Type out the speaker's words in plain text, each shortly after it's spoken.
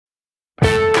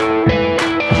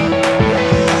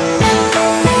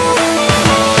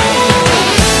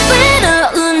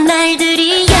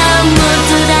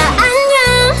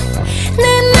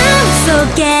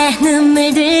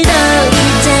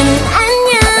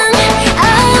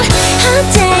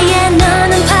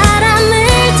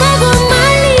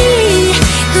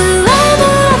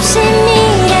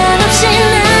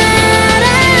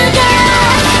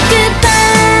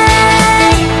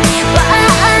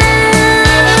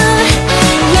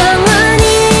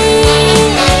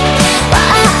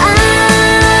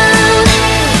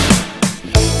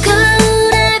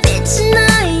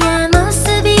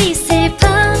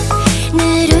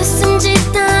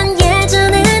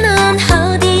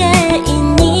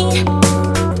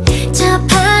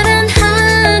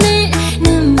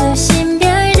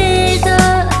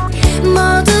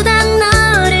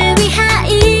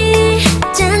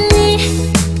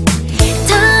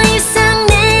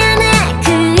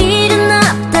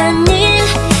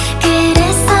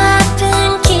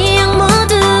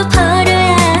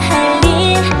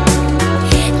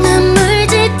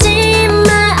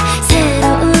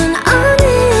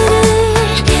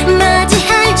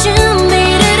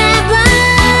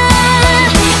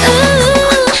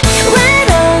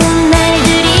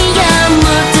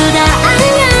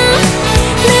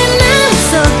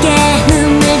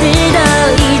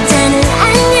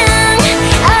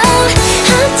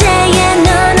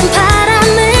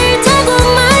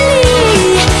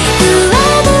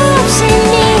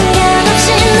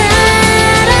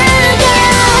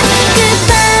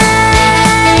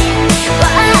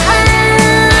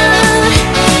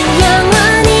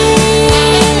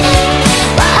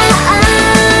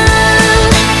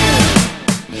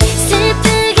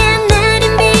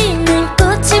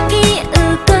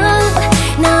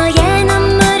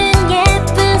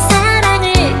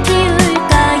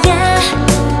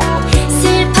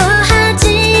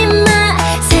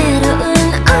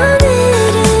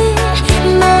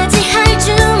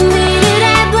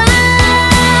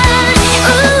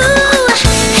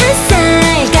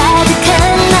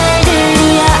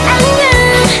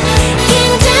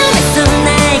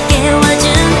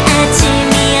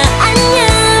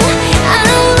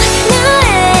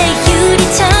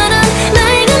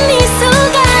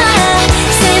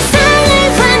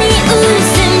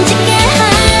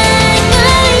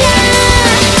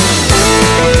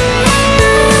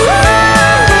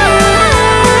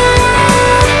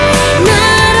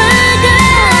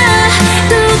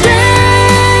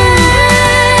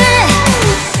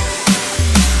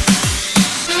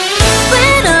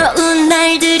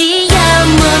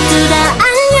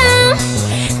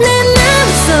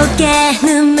함께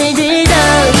눈물들도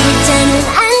이제는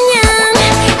안녕.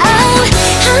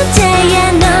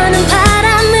 어제야 너는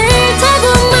바람을 타고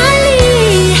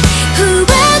멀리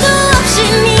후회도 없이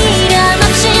미련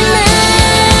없이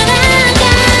날아가.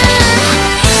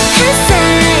 햇살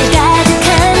가득한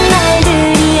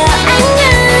날들이여 안녕.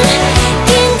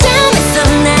 빈잠에서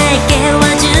날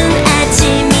깨워준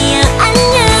아침이여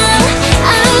안녕.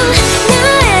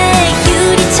 너의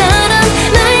유리처럼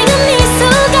맑은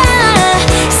미소가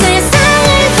세상을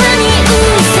환히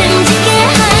웃음 짓게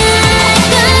할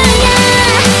거야.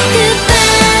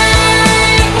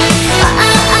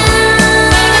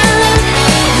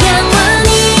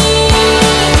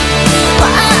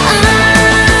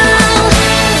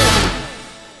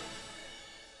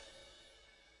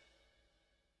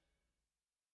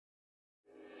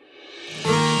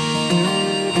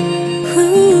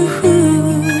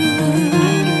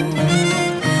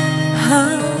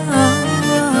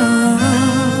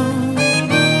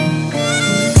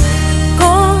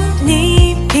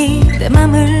 꽃잎이 내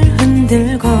맘을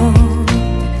흔들고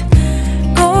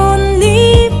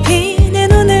꽃잎이 내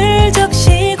눈을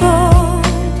적시고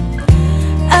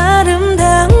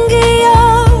아름다운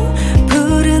기억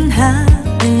푸른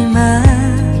하늘만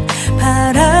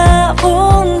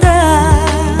바라본다.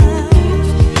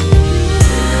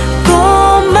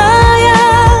 꼬마야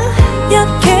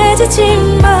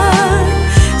약해지지만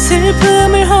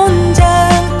슬픔을 혼자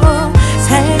안고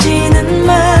살지는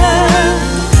마.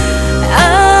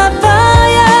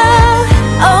 아빠야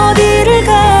어디를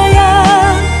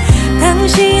가야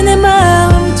당신의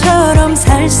마음처럼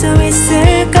살 수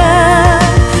있을까.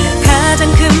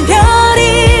 가장 큰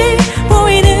별이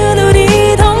보이는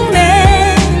우리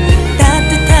동네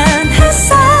따뜻한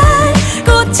햇살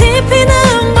꽃이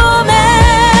피는 봄에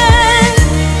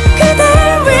그댈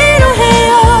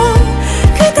위로해요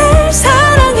그댈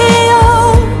사랑해요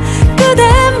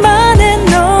그대만의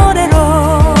노래로.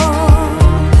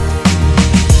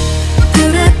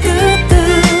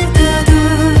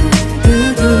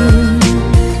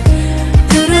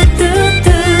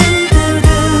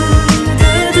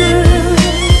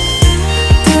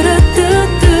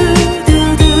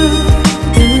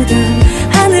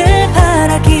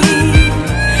 하늘바라기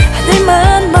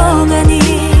하늘만 멍하니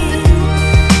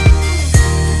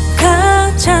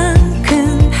가장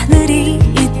큰 하늘이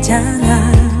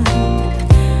있잖아.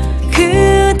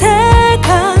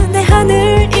 그대가 내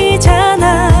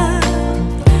하늘이잖아.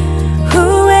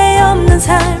 후회 없는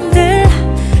삶들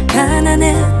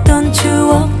가난했던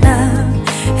추억 나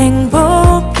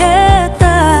행복했다.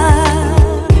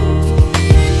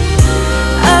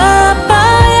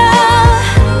 아빠야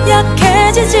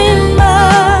약해지지만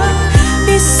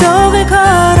빗속을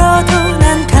걸어도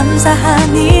난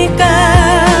감사하니까.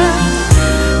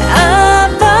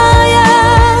 아빠야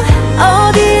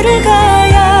어디를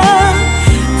가야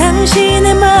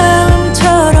당신의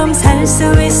마음처럼 살 수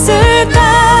있을까.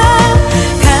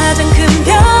 가장 큰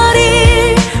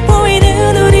별이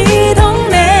보이는 우리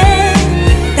동네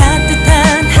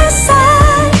따뜻한 햇살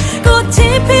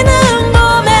꽃이 피는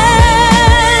봄에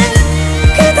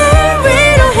그댈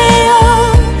위로해요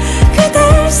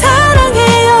그댈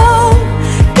사랑해요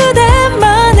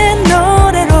그대만의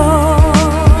노래로.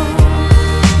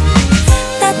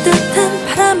 따뜻한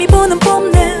바람이 부는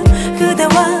봄날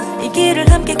그대와 이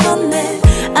길을 함께 걷네.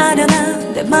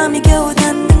 아련한 내 맘이 겨우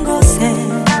닿는 곳에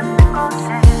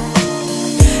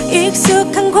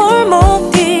익숙한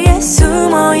골목 뒤에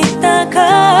숨어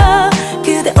있다가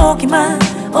그대 오기만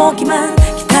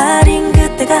기다린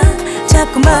그때가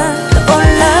자꾸만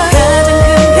떠올라. 가장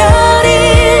큰 별이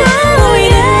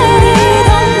보이는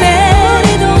우리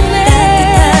동네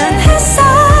따뜻한 햇살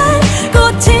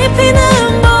꽃이 피는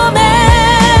봄에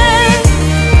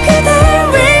그댈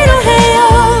위로해요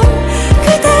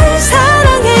그댈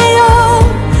사랑해요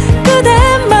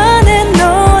그대만의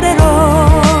노래로.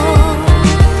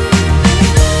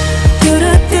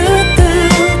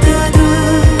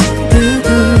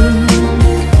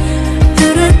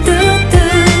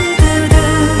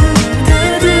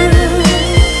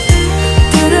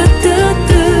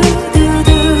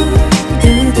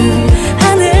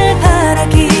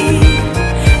 하늘바라기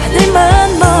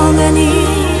하늘만 멍하니.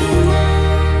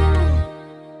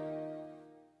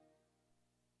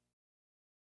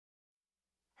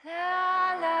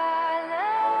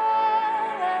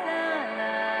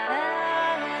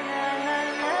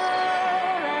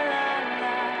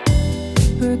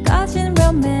 불 꺼진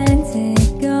romantic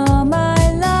all my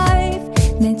life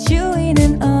내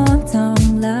주위는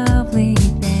autumn lovely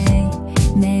day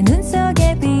내 눈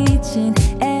속에 비친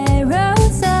arrow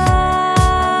sign.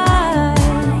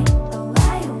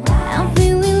 I'm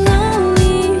feeling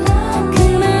lonely 그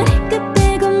말이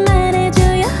끝되고 말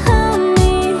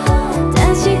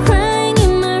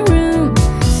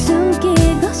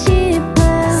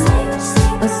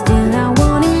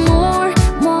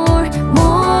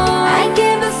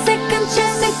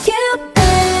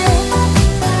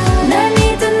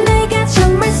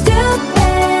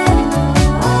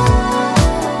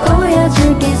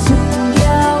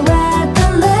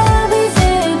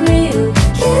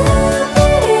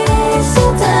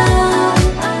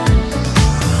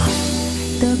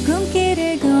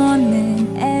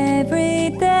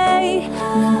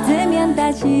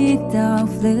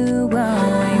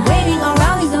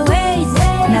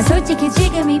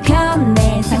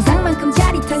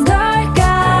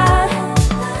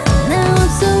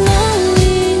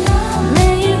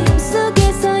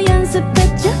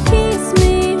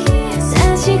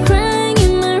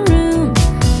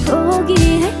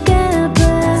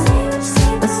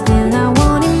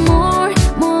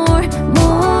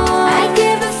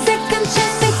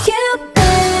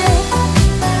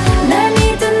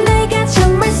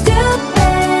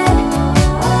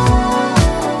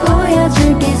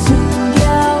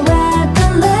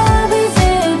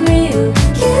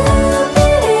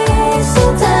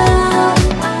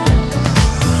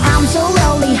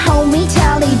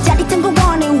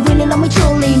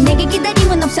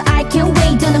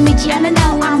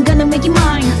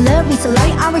love is a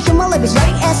lie. I wish my love is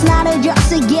right. It's not a joke,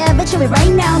 so yeah, bet you it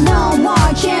right now. No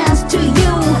more chance to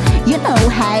you. You know,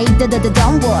 hey,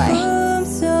 don't worry.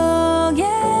 꿈속에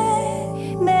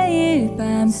매일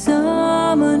밤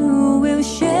someone who will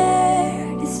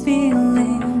share this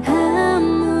feeling.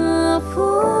 I'm a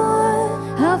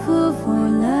fool for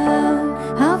love,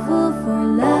 a fool for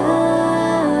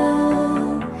love.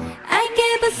 I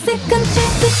gave a second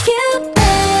chance to Cupid.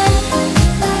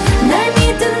 날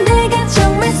믿은 내가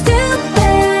정말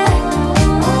stupid.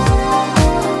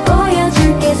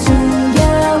 보여줄게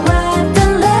숨겨왔던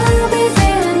love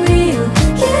isn't real.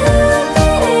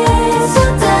 Cupid is so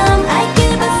dumb. I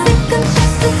gave a second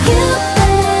chance to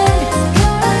Cupid.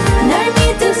 날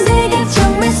믿은 내가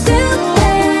정말 stupid.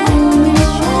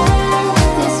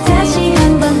 다시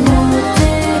한번 못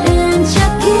들은 척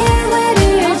기회를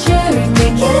줄게.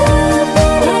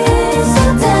 Cupid is so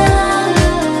dumb.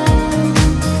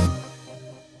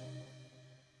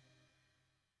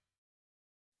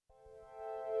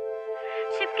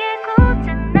 쉽게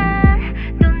고장나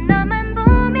또 너만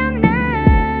보면 난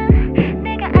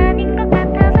내가 아닌 것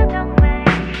같아서 정말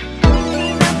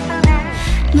정신없어 난.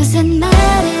 무슨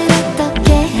말을 어떻게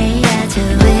해야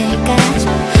좋을까.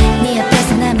 네 옆에서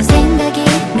아무 생각이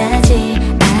나지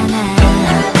않아.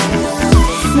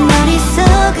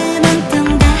 머릿속은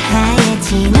온통 다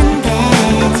하얘지는데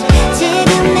지금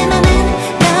내 맘은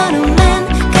너로만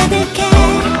가득해.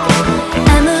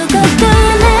 아무것도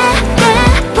내게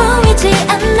보이지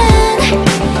않는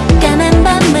까만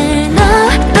밤을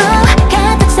너로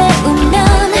가득 세우면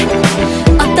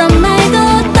어떤 말도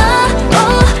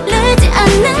떠오르지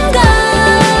않는 걸.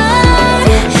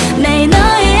 매일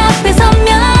너의 앞에 서면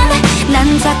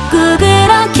난 자꾸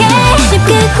그렇게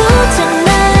쉽게 고장나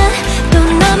또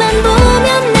너만 보면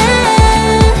난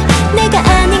내가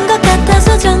아닌 것 같아서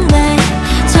정말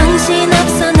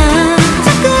정신없어 난.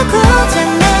 자꾸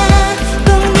고장나 꼭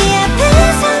네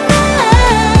앞에서 난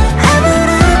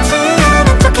아무렇지 않은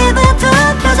척 해봐도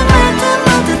표정 말투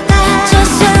모두 다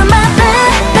Just you're my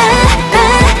baby,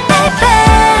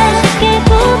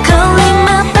 calling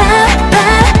my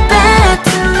baby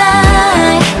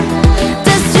tonight.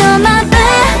 Just you're my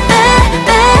baby.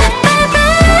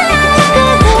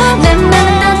 내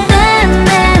맘은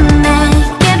넌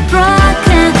내게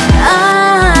broken.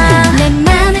 내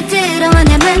맘에 들어와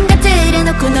내 망가뜨려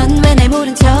놓고 넌 왜 날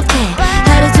모른 척해.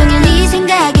 하루 종일 네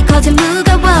생각이 커져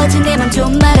무거워진 내 맘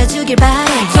좀 말아주길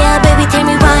바래. Yeah baby tell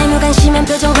me why 무관심한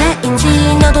표정 왜인지.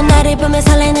 너도 나를 보면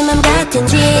설레는 맘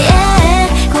같은지.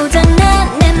 Yeah,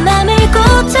 고장난 내 맘을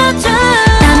고쳐줘.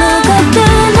 아무것도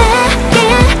내게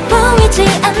보이지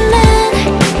않는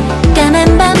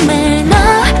까만 밤을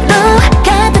너로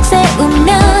가득 세우면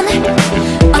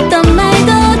어떤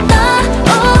말도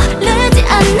떠오르지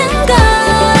않는 걸.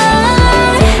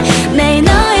 매일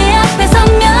너의 앞에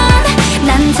서면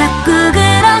난 자꾸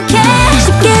그렇게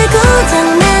쉽게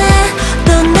고장나 또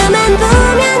너만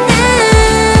보면 난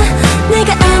내가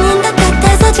아닌 것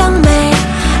같아서 정말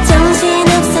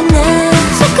정신없어 난.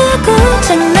 자꾸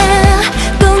고장나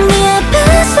꼭 네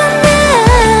앞에서 난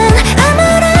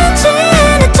아무렇지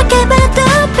않은 척 해봐도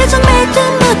표정 말투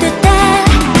모두 다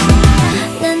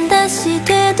난 다시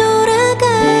되돌아가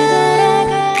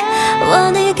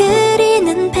원을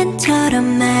그리는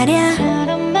펜처럼 말야.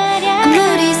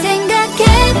 아무리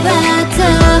생각해봐도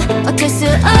어쩔 수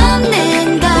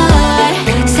없는 걸.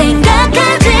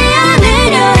 생각하지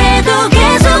않으려 해도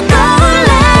계속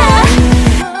떠올라.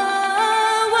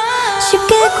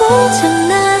 쉽게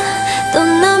고장나 또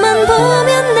너만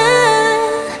보면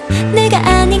난 내가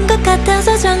아닌 것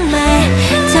같아서 정말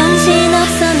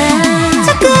정신없어 난.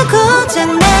 자꾸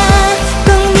고장나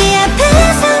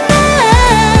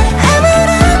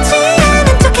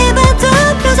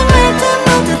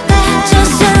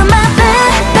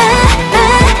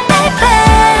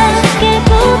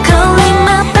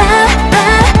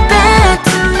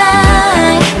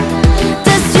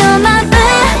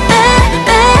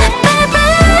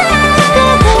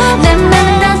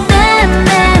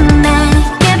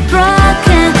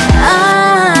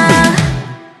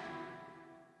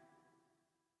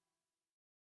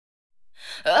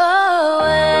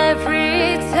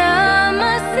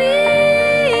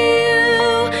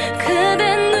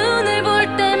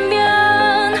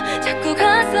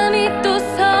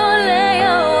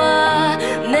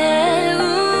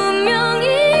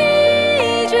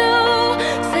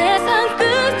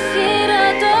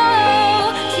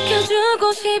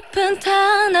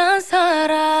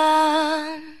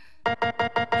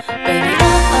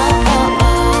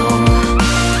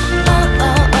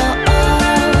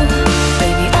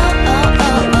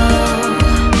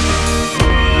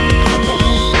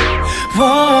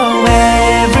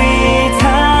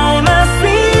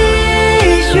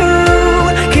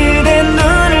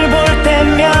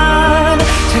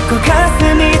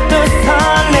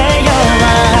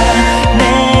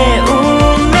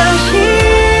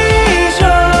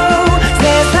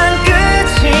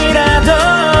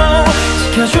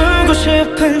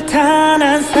싶은 단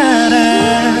한 사람.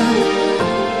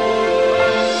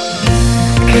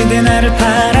 그대 나를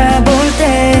바라볼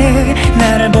때,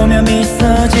 나를 보며 미소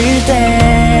질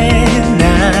때,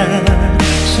 난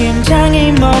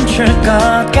심장이 멈출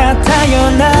것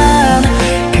같아요. 난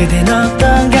그댄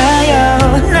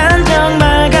어떤가요? 난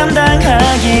정말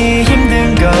감당하기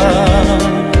힘든 거.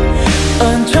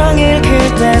 온종일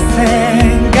그대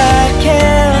생각해.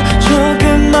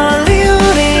 조금 멀리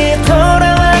우리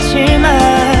돌아왔지만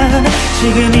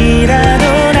지금이라도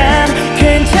난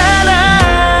괜찮아.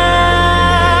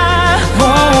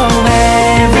 Oh,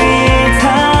 every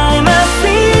time I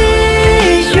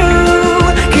see you,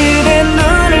 그대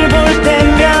눈을 볼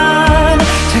때면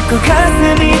자꾸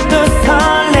가슴이 또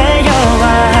설레어와.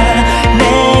 내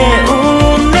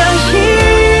운명이죠.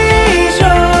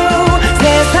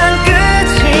 세상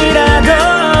끝이라도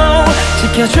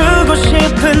지켜주고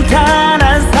싶은 단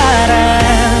한 사람.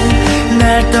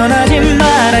 날 떠나지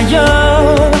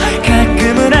말아요.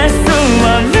 가끔은 알 수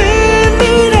없는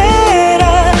미래라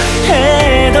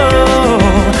해도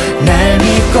날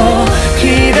믿고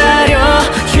기다려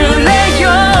줄래요.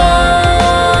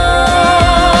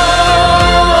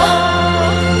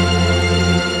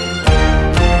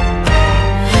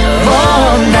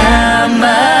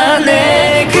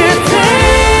 나만의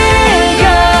그대여.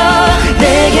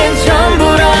 내겐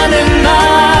전부라는 말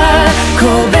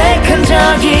고백한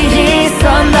적이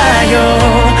있었나요?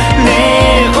 내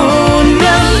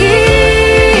운명이죠.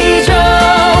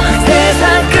 세상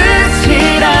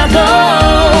끝이라도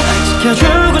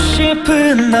지켜주고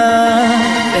싶은 너.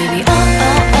 Baby,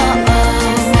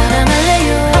 사랑할래요.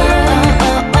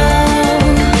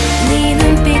 네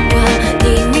눈빛과 네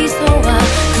미소와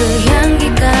그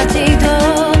향기까지도.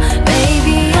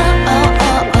 Baby,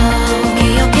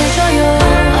 기억해줘요.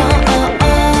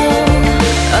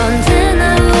 언제나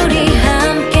우리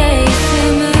함께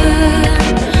있음을.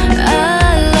 I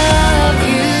love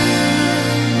you.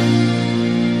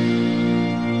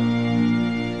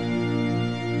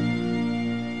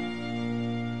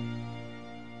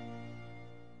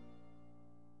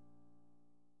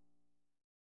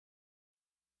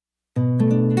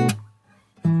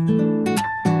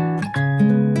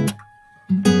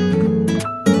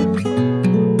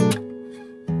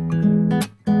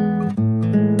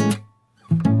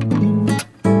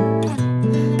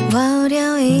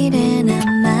 월요일엔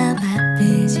아마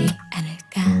바쁘지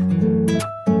않을까.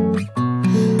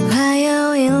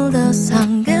 화요일도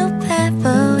성급해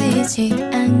보이지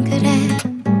안 그래.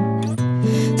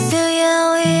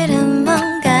 수요일은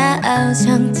뭔가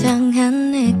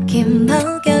어정쩡한 느낌.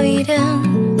 목요일은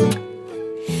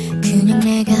그냥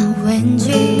내가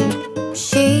왠지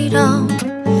싫어.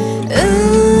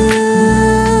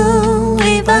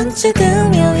 이번 주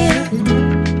금요일,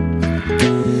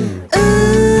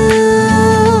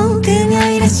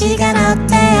 금요일의 시간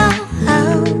어때요?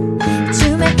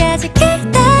 주말까지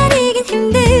기다리긴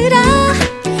힘들어.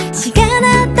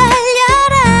 시간아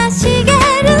달려라.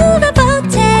 시계로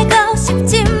보태고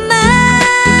싶지만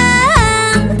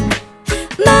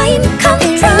마인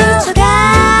컨트롤가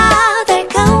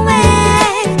달콤해.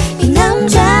 이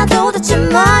남자도 대체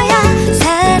뭐야.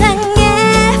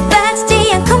 사랑에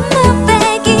빠지지 않고 못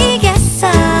빼기겠어.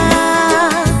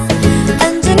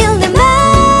 온종일 내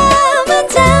맘은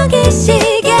저기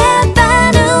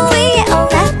시계바늘 위에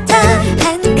올라타.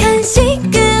 한 칸씩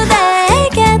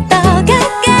그대에게 더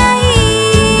가까이.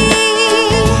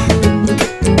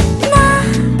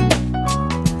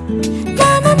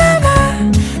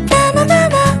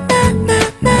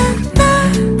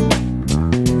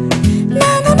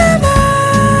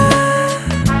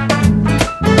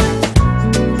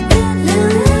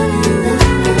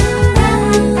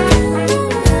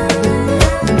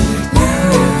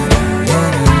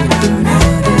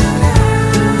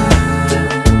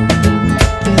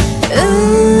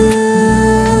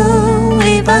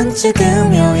 이번 주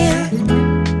금요일,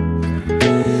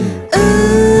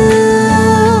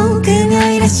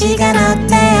 금요일의 시간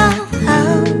어때요?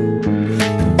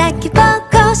 딱히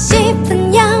보고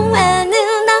싶은 영화는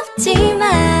없지만,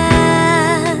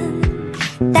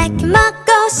 딱히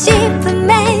먹고 싶은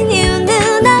메뉴는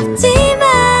없지만,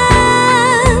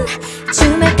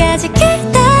 주말까지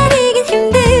기다리긴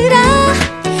힘들어.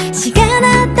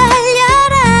 시간아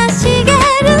달려라.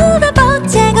 시계로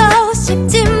보태고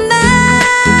싶지만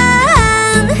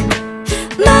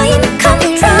마인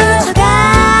컨트롤가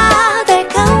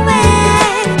달콤해.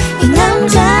 이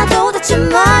남자도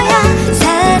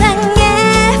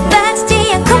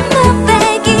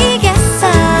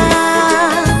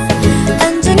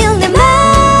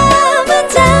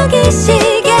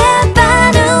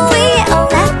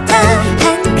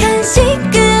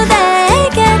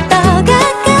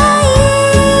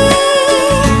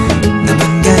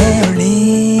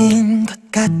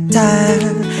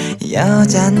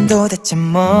도대체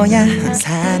뭐야. 넌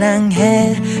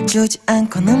사랑해 주지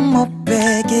않고는 못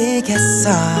베기겠어.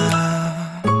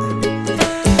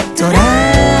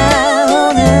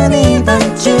 돌아오는 이번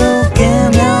주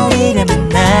금요일에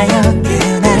만나요.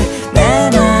 그날 내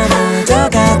맘을 더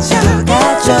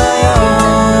가져가줘요.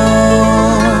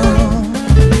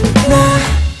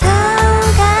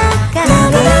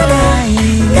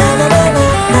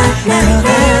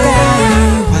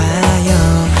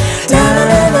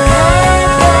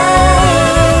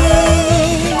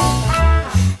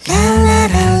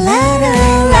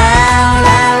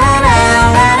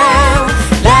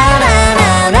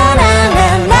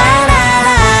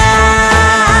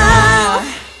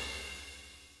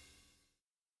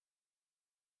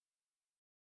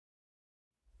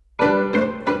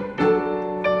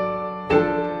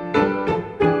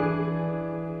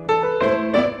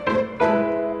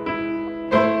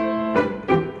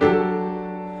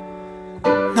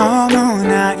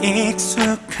 너무나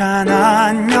익숙한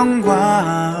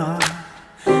안녕과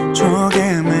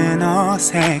조금은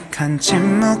어색한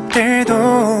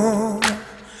침묵들도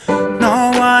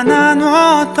너와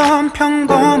나누었던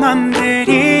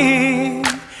평범함들이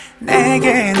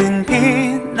내게는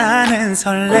빛나는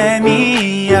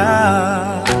설렘이야.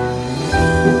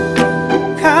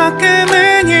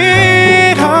 가끔은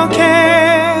이렇게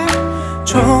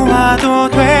좋아도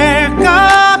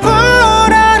될까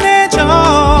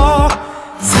불안해져.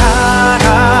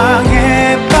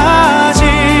 사랑에 빠진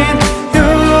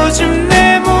요즘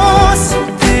내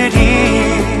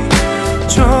모습들이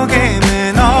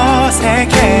조금은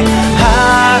어색해.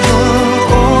 하루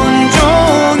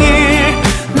온종일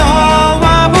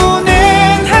너와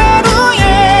보낸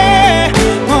하루에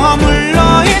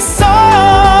머물러 있어.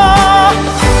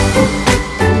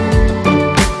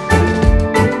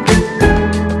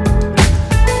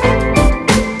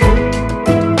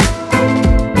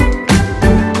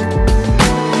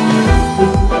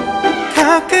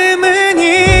 가끔은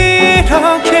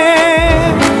이렇게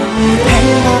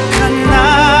행복한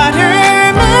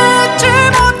나를 묻지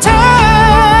못해.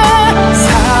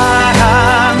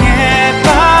 사랑에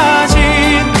빠진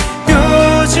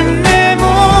요즘 내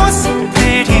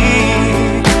모습들이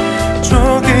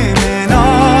조금은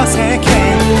어색해.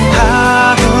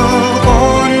 하루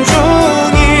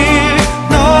온종일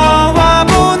너와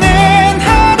보낸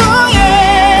하루에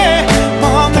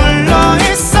머물러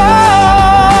있어.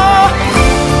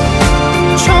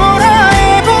 초라해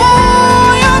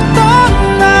보였던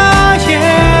나의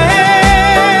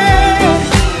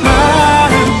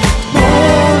마음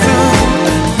모두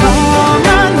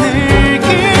너만을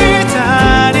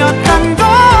기다렸단 걸.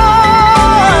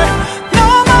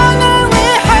 너만을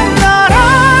위한 나란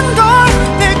걸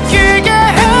느끼게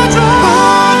해줘.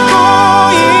 웃고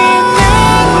있는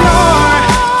널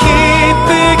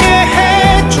기쁘게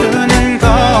해주는 건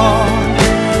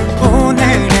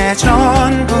오늘의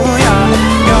전부야.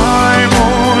 별 볼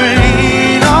일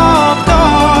없던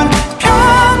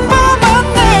평범한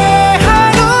내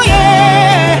하루에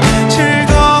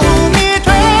즐거움이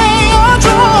되어줘.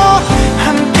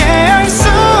 함께할 수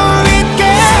있게.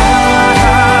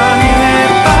 사랑에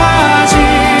빠진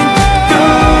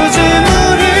요즘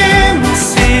우리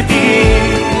모습이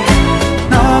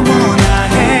너무나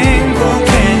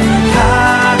행복해.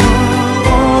 하루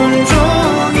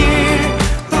온종일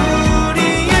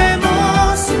우리의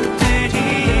모습들이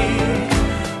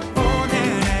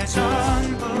오늘의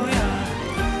전부야.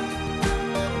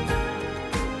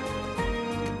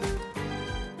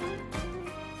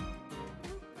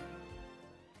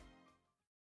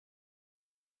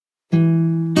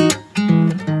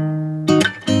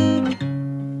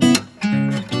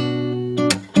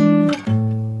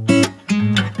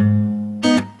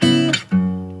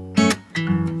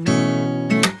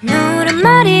 노란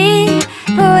머리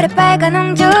볼에 빨간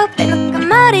옹주 빼놓은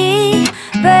머리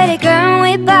Pretty girl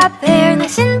with pop hair. 내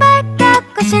신발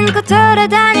깎고 신고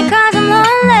돌아다닐 cause I'm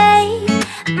lonely.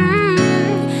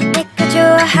 내가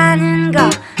좋아하는 거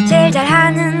제일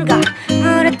잘하는 거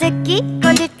물어뜯기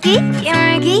꼬집기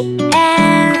깨물기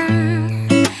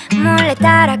and 몰래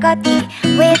따라 걷기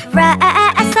with red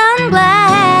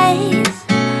sunglasses.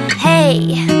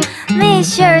 Hey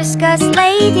Miss your skirts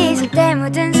lady 손때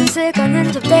묻은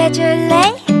손수건은 좀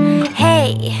떼줄래.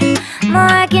 Hey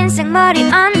뭐야 긴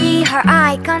생머리 언니 her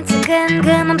eye contact은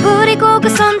그만 부리고 그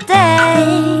손대.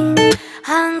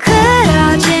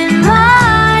 헝클어진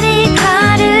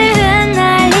머리카락을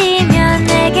흩날리며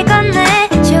내게 건네.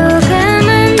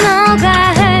 조금은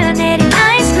녹아 흘러내린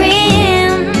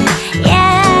아이스크림.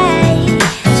 Yeah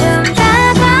좀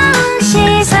다가온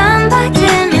시선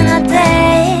받으면 어때.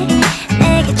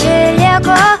 내게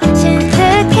주려고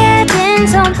진득해진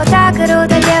손바닥으로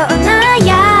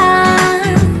달려오나야.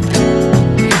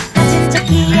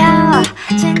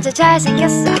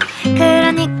 잘생겼어.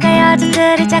 그러니까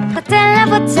여자들이 자꾸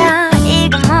들러붙어.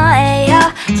 이거 뭐예요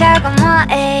저거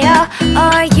뭐예요.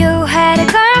 Or you had a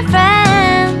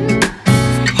girlfriend.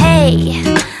 Hey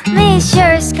Miss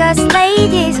your skirts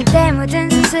ladies. 손때 묻은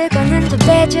손수건은 좀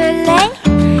빼줄래.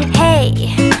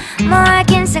 Hey 뭘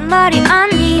긴 생머리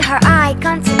언니. Her eye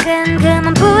contact은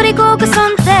그만 부리고 그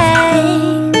손대.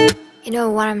 You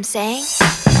know what I'm saying?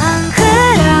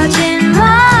 엉클어진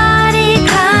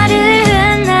머리카락을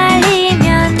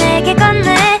흩날리며 내게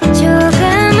건네.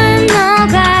 조금은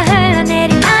녹아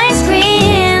흘러내린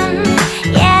아이스크림.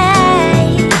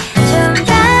 Yeah. 좀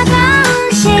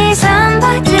다가온 시선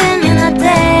받으면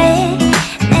어때.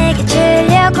 내게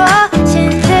주려고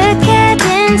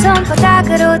진득해진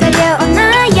손바닥으로 달려온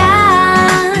나야.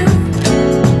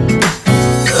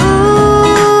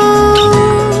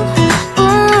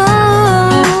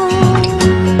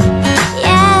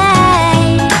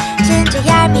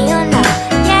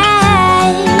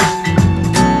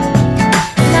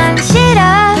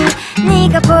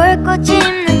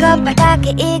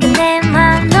 바닥에 익은 내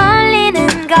맘 놀리는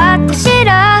것도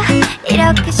싫어.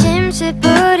 이렇게 심술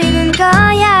부리는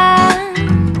거야.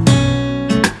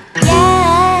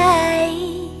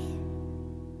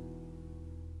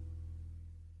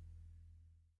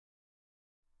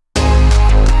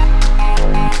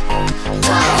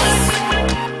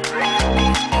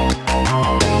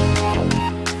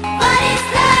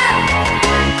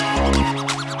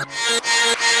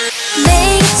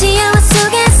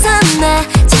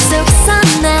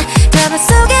 가방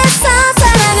속에서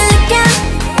사랑을 느껴.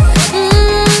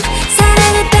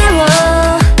 사랑을 배워.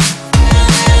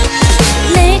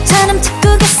 내일처럼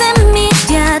자꾸 가슴이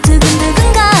뛰어.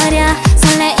 두근두근거려.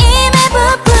 설레임에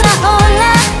부풀어 올라.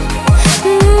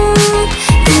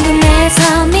 궁금해서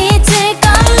미칠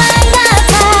것만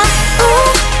같아.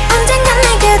 언젠간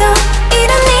내게도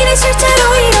이런 일이 실제로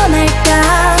일어날까.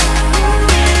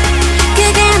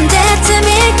 그게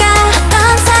언제쯤일까. 어떤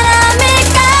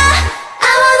사람일까.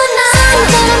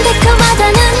 사랑처럼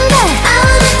달콤하다는데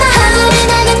하늘이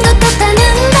나는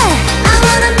똑같다는데 I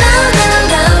wanna know, know,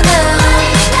 know, know.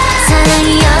 사랑이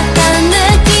어떤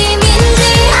느낌인지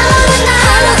I wanna know.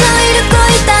 하루 종일 웃고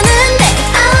있다는데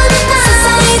I wanna know.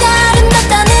 세상이 다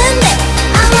아름답다는데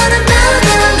I wanna know,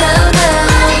 know, know, know.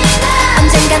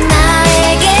 언젠간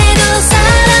나에게도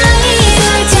사랑이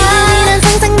올지. 이런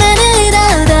상상만을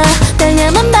얻어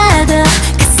떨려만 봐도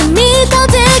가슴이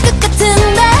터질 것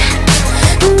같은데.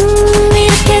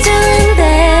 이렇게 좋은데.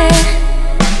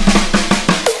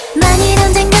 만일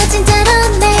언젠가 진짜로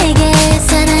내게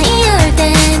사랑이 올 땐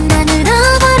난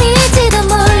울어버릴지도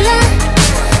몰라.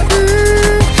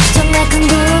 정말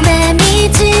궁금해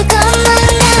미칠 것만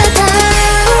같아.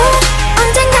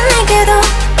 언젠가 내게도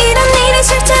이런 일이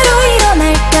실제로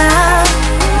일어날까.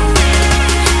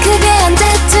 그게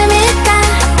언제쯤일까.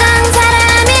 어떤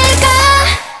사람일까.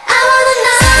 I wanna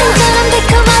know. 사랑처럼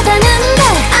달콤하다는데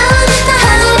I wanna know.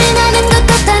 하늘이 나는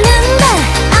똑같다는데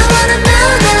I wanna know,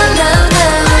 know, know,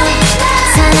 know.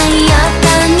 사랑이 어떤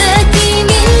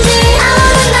느낌인지 I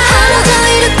wanna know. 하루 종일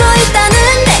웃고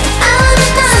있다는데 I wanna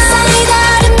know. 세상이 다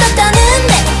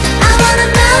아름답다는데 I wanna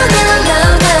know, know, know,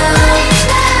 know.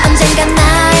 언젠간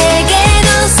나에게도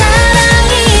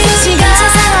사랑이 시간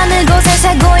세상 어느 곳에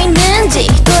살고 있는지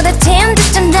도대체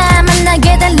언제쯤 다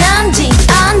만나게 될런지.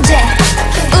 언제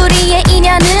우리의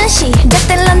인연은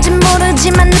시작될런지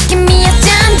모르지만 느낌이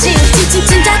어쩐지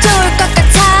진짜 좋을 것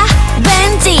같아.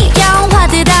 왠지 영화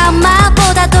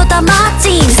드라마보다도 더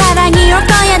멋진 사랑이 올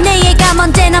거야. 내가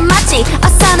언제나 맞지.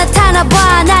 어서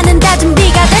나타나봐. 나는 다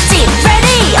준비가 됐지.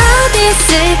 Ready. 어디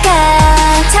있을까.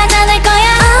 찾아낼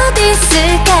거야. 어디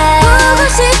있을까. 보고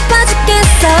싶어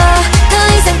죽겠어. 더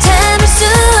이상 참을 수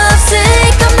없을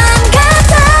것만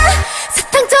같아.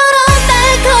 사탕처럼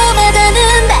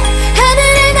달콤하다는데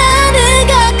하늘을 나는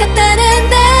것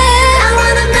같다는데 I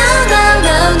wanna know, know,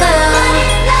 know, know.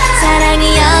 사랑이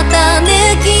어떤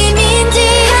느낌인지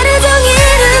하루 종일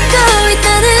웃고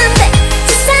있다는데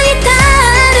세상이 다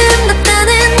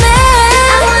아름답다는데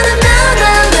I wanna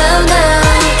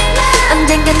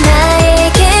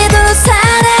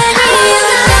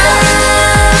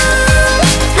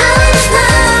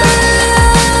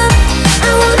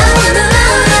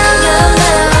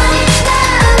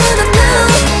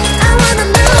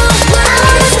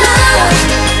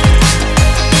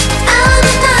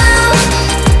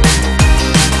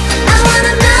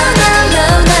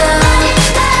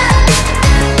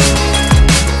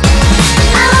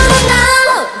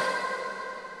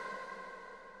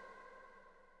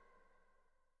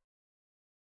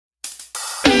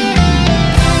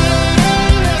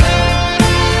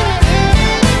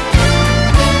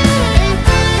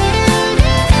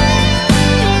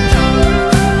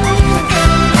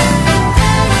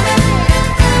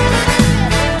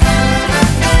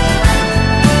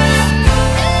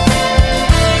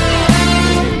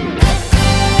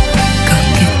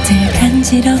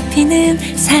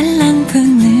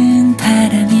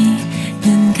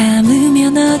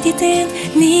넌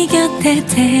어디든 네 곁에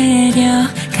데려가주길.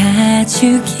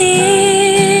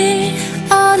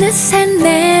 어느새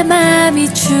내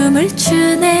맘이 춤을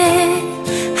추네.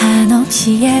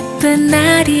 한없이 예쁜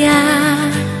날이야.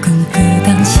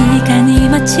 꿈꾸던 시간이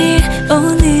마치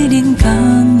오늘인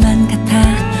것만 같아.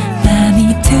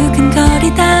 맘이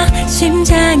두근거리다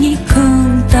심장이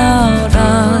쿵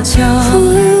떨어져.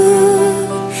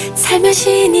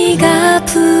 살며시 네가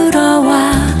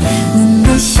불어와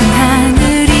눈부신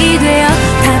하늘이 되어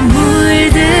다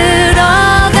물들어가요.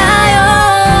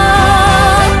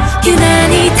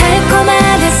 유난히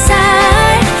달콤한 햇살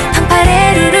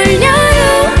방파레를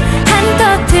울려요.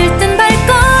 한껏 들뜬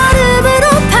발걸음으로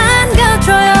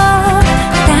반겨줘요.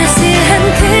 따스한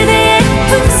그대의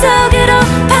품속으로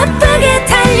바쁘게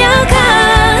달려가.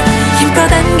 힘껏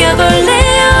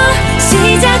안겨볼래요.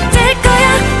 시작될 거야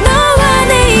너와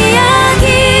내 이야기.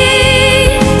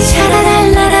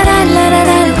 샤라랄라라랄라랄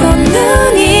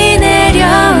꽃눈이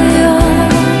내려요.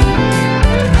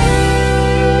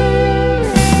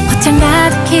 옷장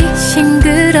가득히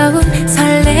싱그러운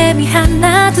설렘이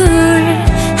하나 둘.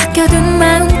 아껴둔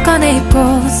마음껏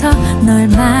입고서 널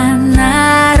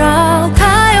만나러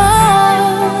가요.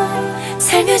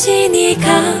 살며시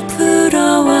네가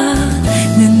불어와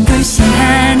눈부신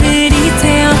하늘이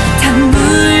되어 다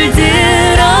물들어가요.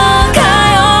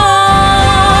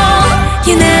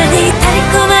 유난히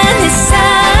달콤한 햇살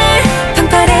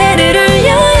방파레를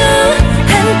울려요.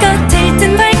 한껏 들뜬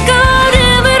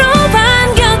발걸음으로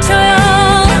반겨줘요.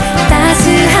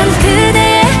 따스한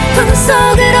그대의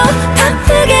품속으로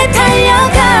바쁘게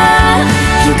달려가.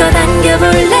 힘껏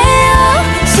안겨볼래요.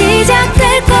 시작될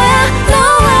거야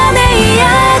너와 내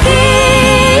이야기.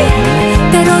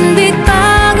 때론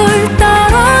빗방울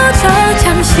떨어져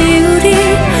잠시 우리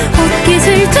옷깃을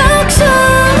적셔.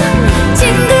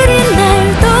 찡그린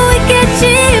날도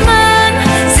있겠지만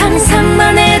상상만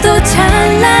해도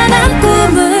찬란한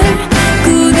꿈을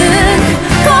꾸는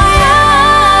거야.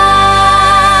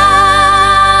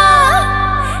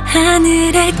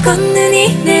 하늘에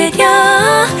꽃눈이 내려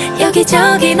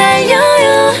여기저기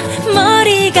날려요.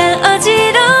 머리가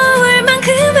어지러울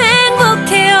만큼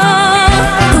행복해요.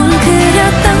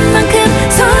 꿈꾸렸던 만큼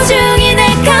소중히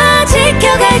내가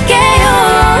지켜갈게요.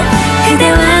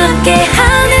 그대와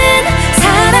함께하는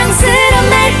사랑스러운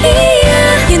날이야.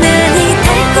 유난히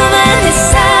달콤한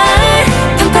햇살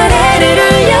방파레를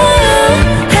울려요.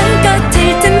 한껏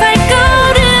들뜬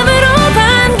발걸음으로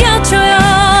반겨줘요.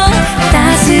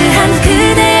 따스한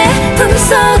그대의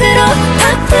품속으로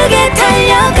바쁘게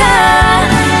달려가.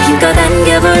 힘껏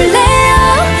안겨볼래요.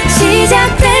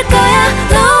 시작될 거야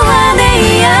너와 내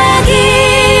이야기.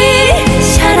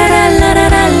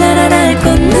 샤라랄라라랄라랄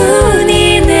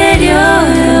꽃눈이 내려요.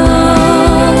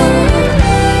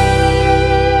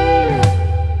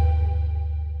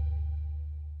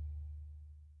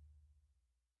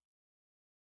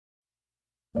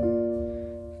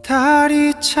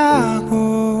 달이 차고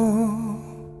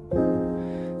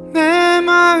내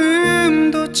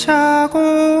마음도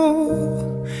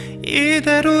차고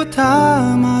이대로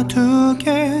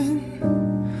담아두겐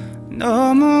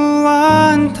너무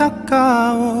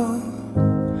안타까워.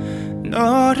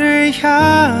 너를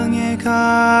향해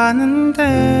가는데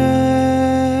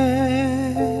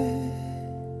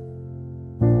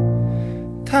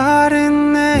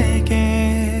다른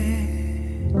내게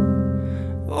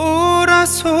오라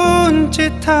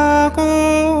손짓하고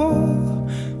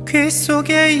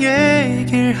귓속에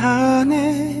얘기를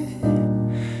하네.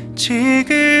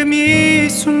 지금 이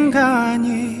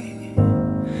순간이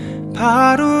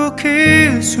바로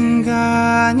그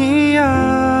순간이야.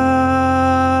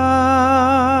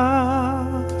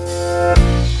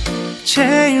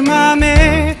 제일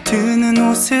맘에 드는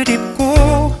옷을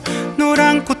입고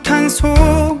노란 꽃 한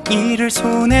송이를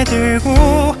손에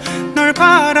들고 널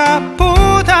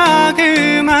바라보다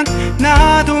그만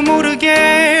나도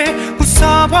모르게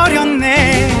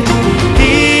웃어버렸네.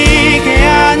 이게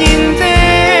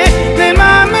아닌데 내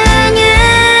맘은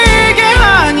이게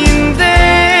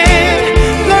아닌데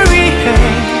널 위해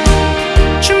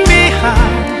준비한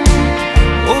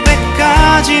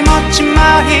 500가지 멋진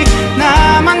말이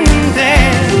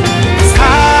남았는데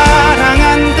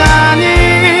사랑한다는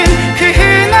그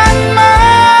흔한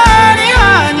말이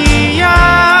아니야.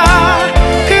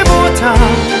 그보다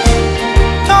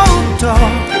더욱더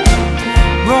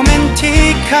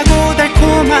로맨틱하고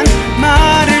달콤한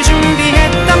말을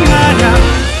준비했단 말야.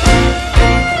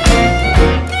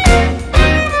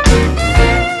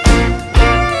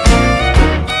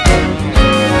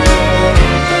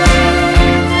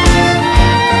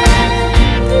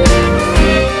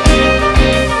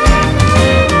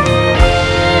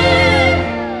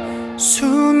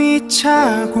 잠이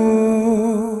차고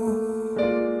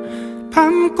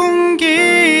밤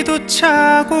공기도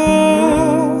차고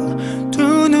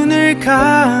두 눈을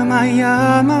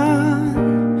감아야만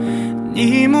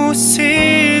네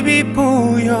모습이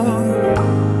보여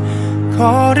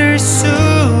걸을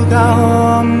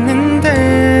수가 없는데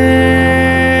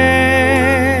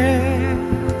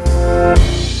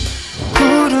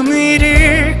구름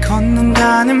위를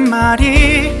걷는다는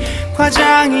말이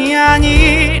과장이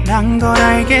아니란 걸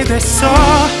알게 됐어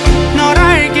널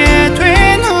알게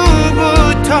된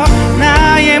후부터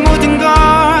나의 모든 건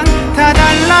다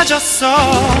달라졌어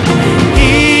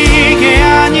이게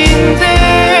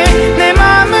아닌데 내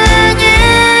맘은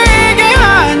이게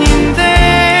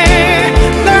아닌데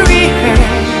널 위해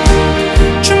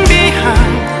준비한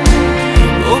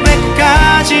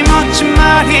 500가지 멋진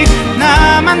말이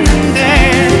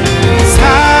남았는데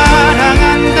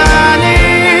사랑한다는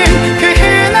그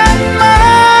흔한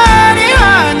말이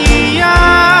아니야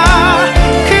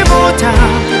그보다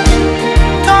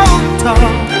더욱더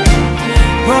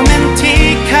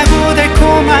로맨틱하고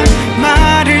달콤한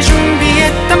말을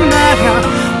준비했단 말야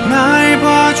날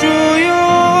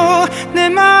봐줘요 내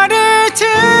말을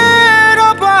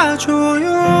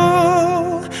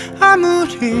들어봐줘요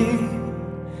아무리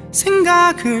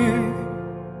생각을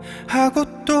하고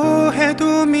또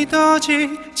해도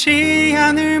믿어지지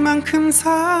않을 만큼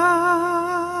사랑해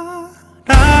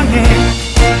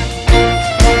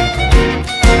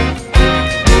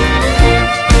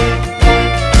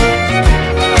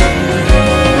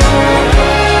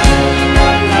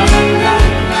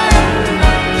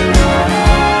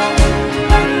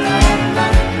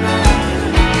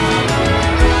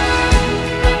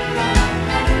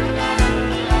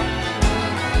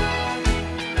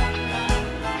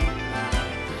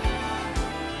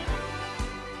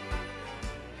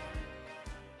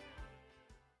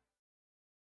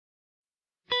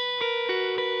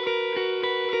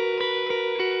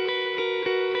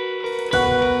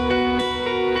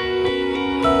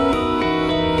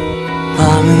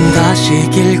밤은 다시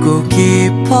길고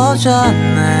깊어졌네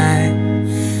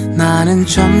나는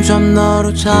점점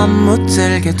너로 잠 못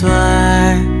들게 돼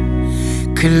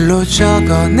글로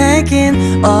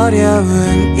적어내긴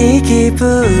어려운 이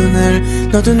기분을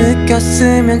너도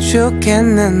느꼈으면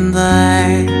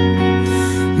좋겠는데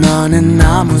너는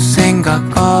아무 생각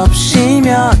없이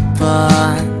몇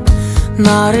번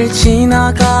나를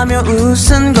지나가며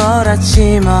웃은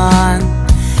거라지만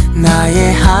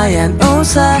나의 하얀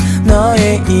옷에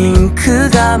너의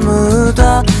잉크가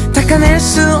묻어 닦아낼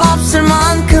수 없을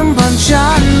만큼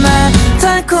번졌네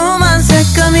달콤한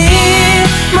색감이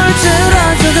물들어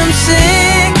조금씩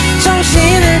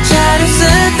정신을 차렸을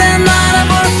땐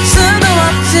알아볼 수도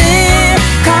없지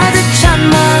가득 찬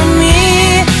마음이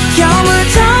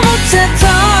여물다 못해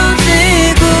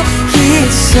터지고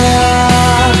있어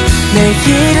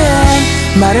내일은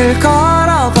말을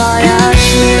걸어봐야지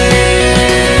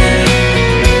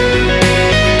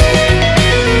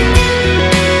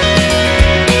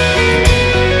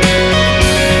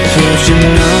요즘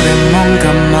노래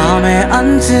뭔가 맘에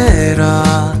안 들어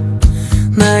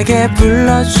내게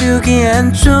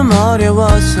불러주기엔 좀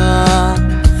어려워서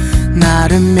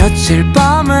나름 며칠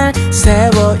밤을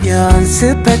새워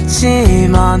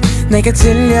연습했지만 내게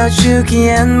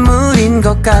들려주기엔 무리인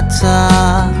것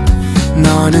같아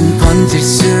너는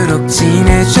번질수록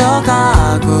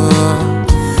진해져가고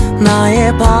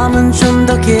나의 밤은 좀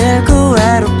더 길고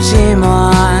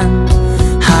외롭지만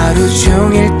하루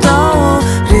종일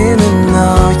떠오르는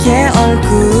너의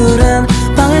얼굴은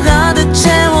방을 가득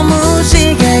채워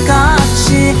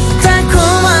무지개같이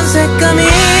달콤한 색감이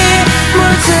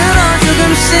물들어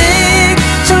조금씩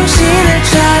정신을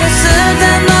차렸을 땐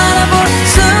알아볼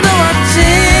수도 없지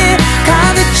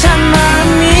가득 찬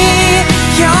마음이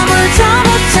여물다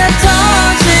못해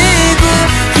터지고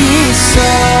있어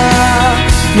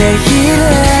내일은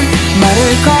말을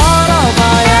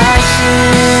걸어봐야지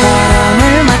바람을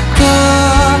맞고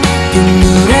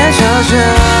빗물에 젖어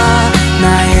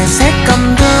나의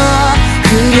색감도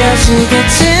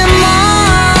그려지겠지만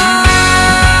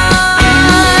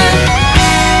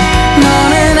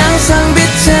너는 항상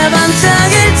빛에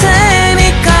반짝일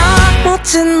테니까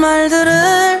멋진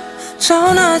말들을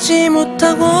전하지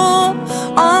못하고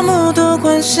아무도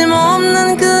관심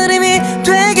없는 그림이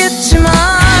되겠지만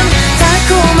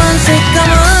달콤한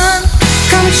색감은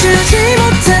감추지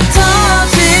못해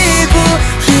터지고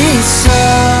있어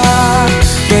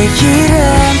내일은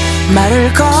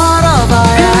말을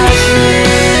걸어봐야지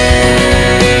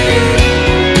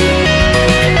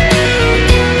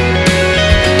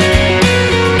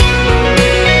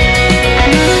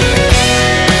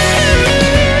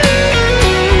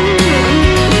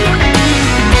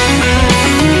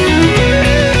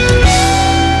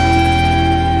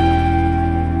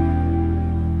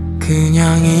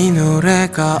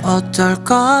내가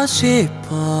어떨까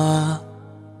싶어.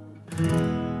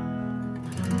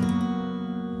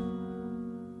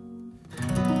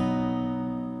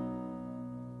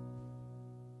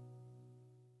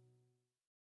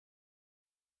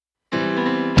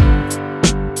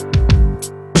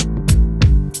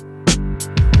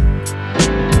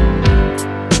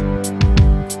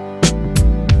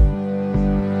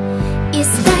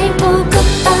 It's time for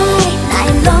goodbye. 나의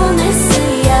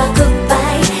loneliness야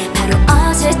goodbye. 바로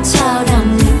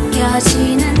어제처럼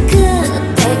느껴지는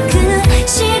그때 그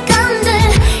시간들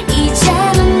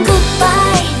이제는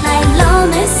goodbye. 나의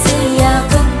loneliness야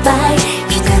goodbye.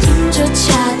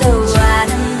 기다림조차도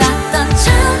아름답던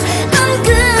처음 그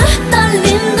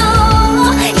떨림도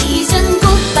이젠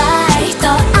goodbye. 더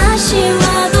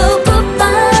아쉬워도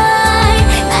goodbye.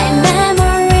 나의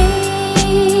memory.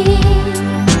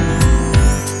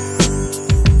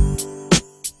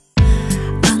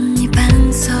 언니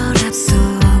방 서랍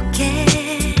속에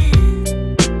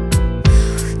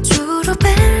졸업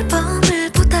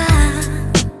앨범을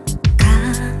보다가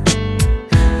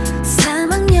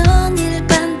 3학년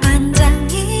일반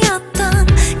반장이었던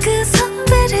그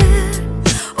선배를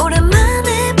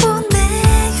오랜만에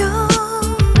보네요.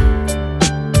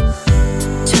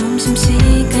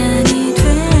 점심시간이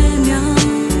되면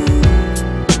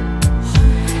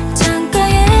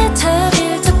창가에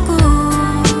자리를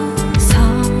잡고서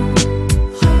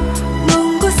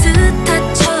농구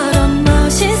스타처럼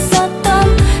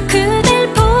멋있었던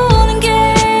그댈 보는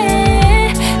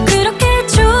게 그렇게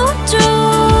좋죠.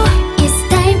 It's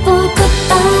time for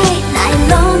goodbye. 나의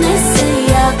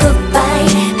loneliness야 goodbye.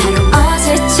 바로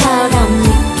어제처럼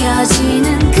느껴지는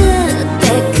그때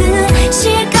그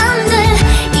시간들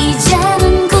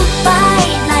이제는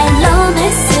goodbye. 나의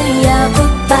loneliness야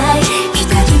goodbye.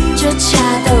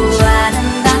 기다림조차도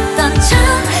아름답던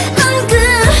처음 그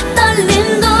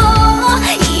떨림도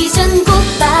이젠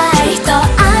goodbye. 더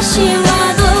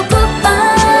아쉬워도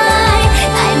goodbye.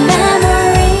 나의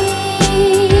memory.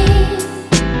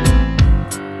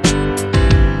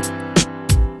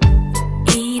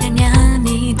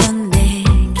 1학년이던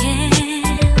내게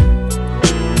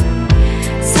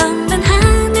성난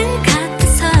하늘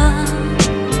같아서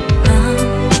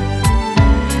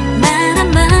말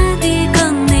한마디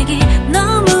건네기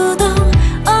너무도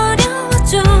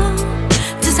어려웠죠.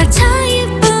 2살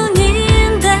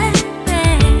차이뿐인데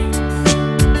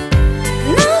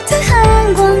노트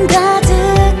한 권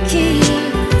가득히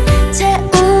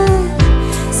채운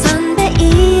선배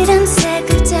이름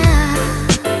 3글자.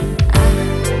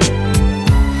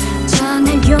 전할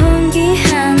용기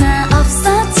하나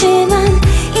없었지만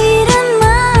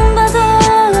이름만 봐도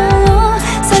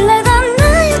설레던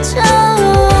나였죠.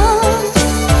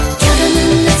 결혼은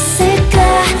했을까?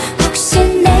 혹시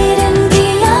내일은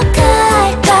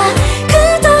기억할까? 그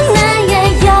동네에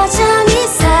여전히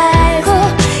살고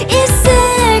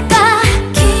있을까?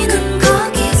 키는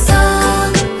거기서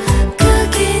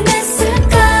크긴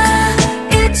했을까?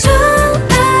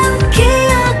 일조한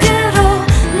기억으로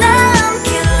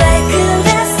남길래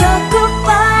그래서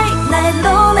goodbye. 나의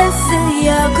loneliness야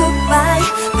goodbye.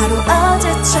 바로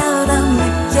어제처럼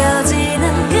느껴지는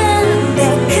근데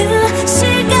그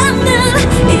시간들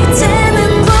이제는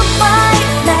goodbye.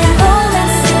 나의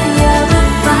loneliness야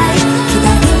goodbye.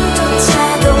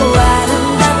 기다림조차도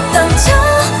아름답던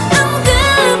처음 그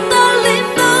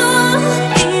떨림도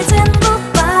이젠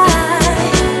goodbye.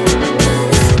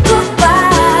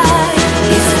 Goodbye.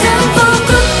 It's time for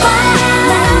goodbye.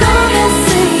 나의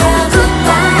loneliness야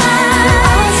goodbye.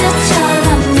 어제처럼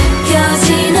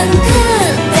느껴지는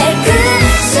그때 그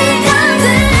시간들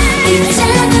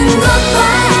이제는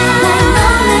goodbye. 나의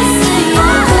loneliness야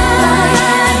goodbye.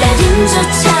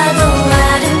 기다림조차도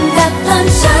아름답던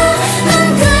처음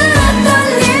그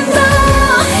떨림도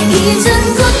이젠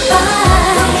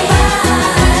goodbye.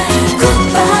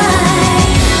 Goodbye.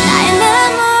 나의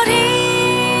memory.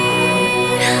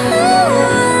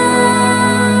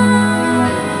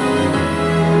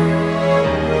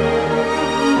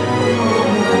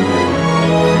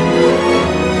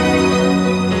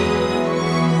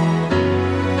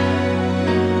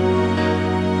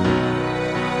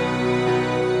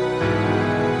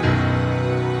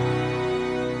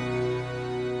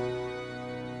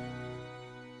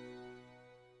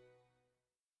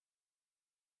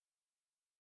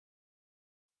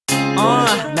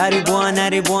 나를 봐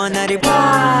나를 봐 나를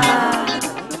봐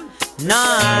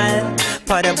날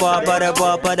바라봐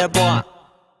바라봐 바라봐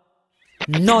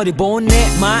너를 본 내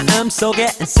마음속에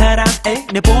사랑해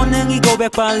내 본능이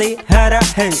고백 빨리 하라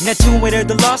해 내 주위를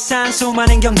둘러싼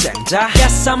수많은 경쟁자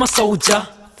Yes I'm a soldier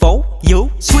for 요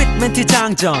스윗 멘트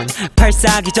장전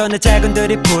발사기 전에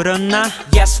작은들이 불었나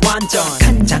yes 완전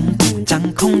간장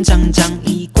공장 콩장장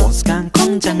이곳간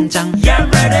콩장장 yeah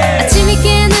ready 아침이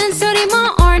깨는 소리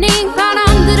morning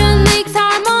바람들은 make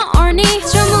time morning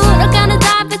저물어가는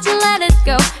달빛을 let it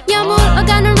go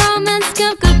여물어가는 romance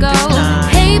꿈꾸고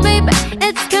Hey baby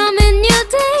it's coming new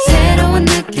day 새로운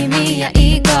느낌이야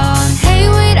이건 Hey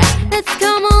wait let's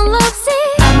come on love see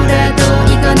아무래도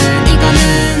이거는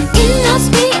It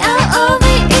must be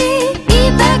L-O-V-E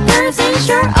이 백person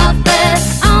sure of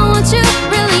this I want you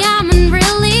really I'm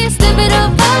really stupid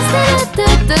of us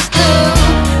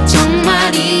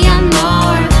정말이야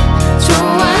널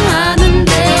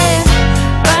좋아하는데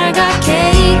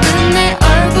빨갛게 익은 내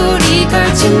얼굴이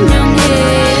걸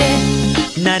증명해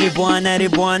나를 봐 나를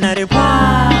봐 나를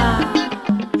봐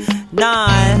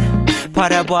날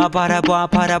바라봐 바라봐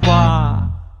바라봐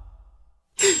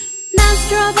난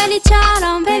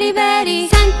스트로베리처럼 베리베리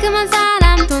상큼한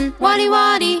사람 돈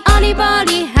워리워리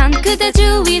어리버리한 그대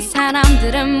주위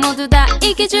사람들은 모두 다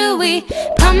이기주의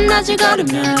밤낮을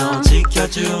걸으며 너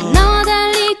지켜줘 너와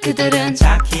달리 그들은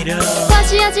자기를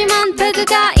과시하지만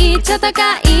배드가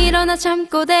잊혀다가 일어나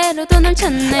잠꼬대로도 널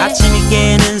찾네 아침이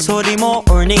깨는 소리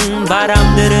morning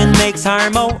바람들은 make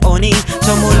harmony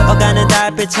저물어가는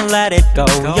달빛은 let it go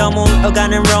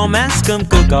여물어가는 romance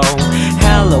꿈꾸고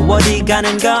hello 어디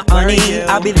가는 거니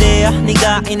I'll be there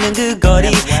네가 있는 그 거리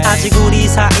아직 우리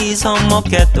사이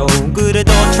서먹해도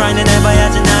그래도 try는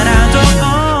해봐야지 나라도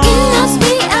It must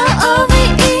be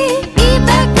L-O-V-E 이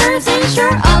백person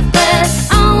sure of this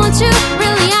I want you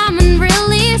really I'm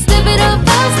really stupid of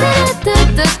us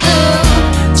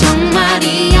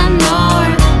정말이야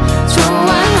널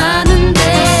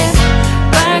좋아하는데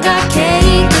빨갛게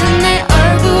익은 내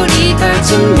얼굴이 걸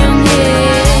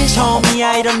증명해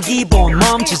처음이야 이런 기분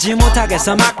멈추지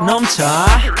못하겠어 막 넘쳐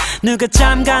누가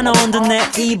잠가놓은 듯 내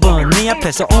입은 네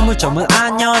앞에서 우물쭈물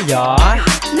안 열려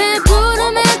내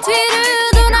부름의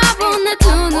뒤를 돌아본 내 두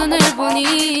눈을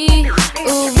보니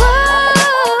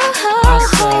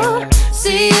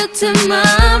See you tomorrow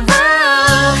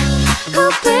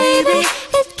Oh baby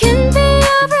it can be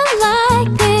over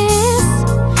like this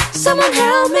Someone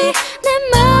help me 내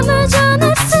맘을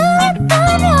전할 수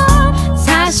있다면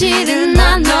사실은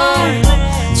난 널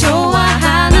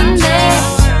좋아하는데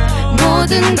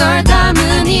모든 걸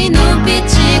담은 이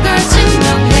눈빛이 걸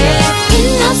증명해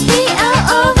It must be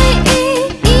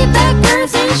L-O-V-E 이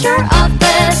백person sure of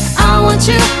this I want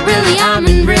you really I'm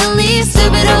really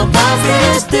stupid of us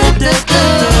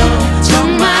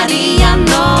정말이야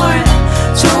널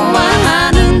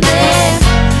좋아하는데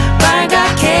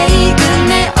빨갛게 익은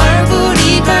내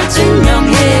얼굴이 걸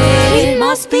증명해 It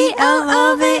must be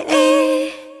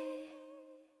L-O-V-E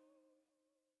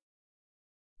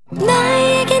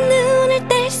나에게 눈을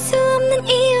뗄 수 없는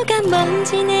이유가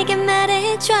뭔지 내게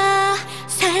말해줘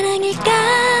사랑일까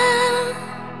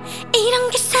이런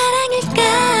게 사랑일까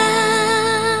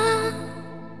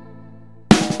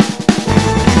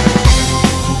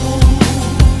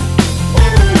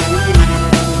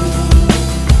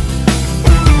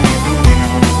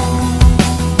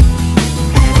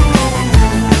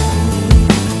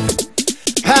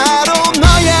바로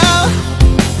너야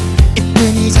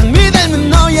이쁜 이 장미 닮은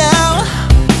너야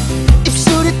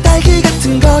입술이 딸기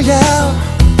같은 거야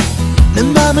내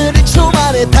맘을 1초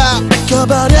만에 다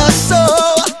뺏겨버렸어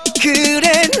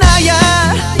그래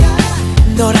나야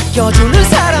널 아껴주는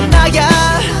사람 나야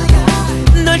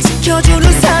널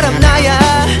지켜주는 사람 나야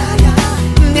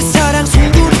내 사랑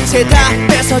송두리째 다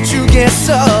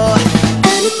뺏어주겠어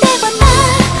어느 때보다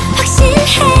확실해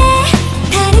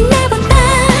다른 날보다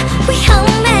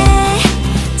위험해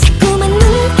자꾸만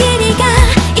눈길이가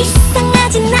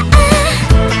이상하진 않아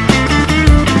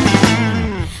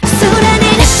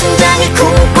쏟아내 내 심장이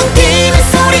쿵쿵 뛰는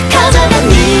소리 커져가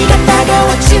네가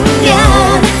다가와주면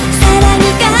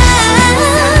사랑일까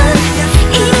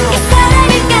이런 게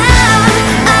사랑일까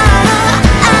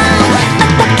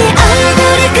어떻게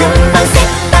얼굴이 금방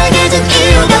새빨개진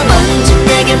이유가 뭔지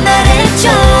내게 말해줘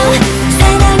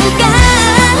사랑일까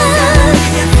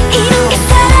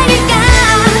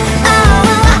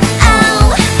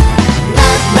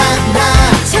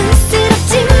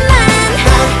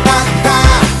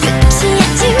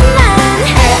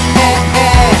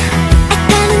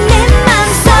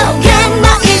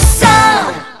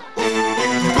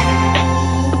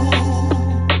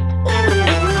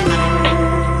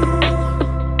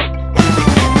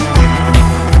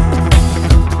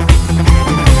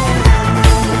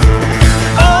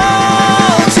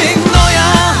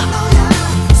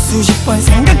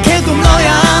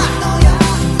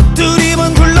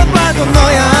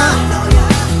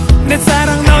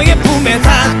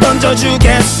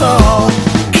던져주겠어.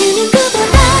 그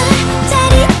누구보다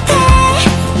짜릿해.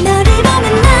 너를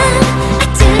보면 난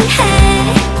아찔해.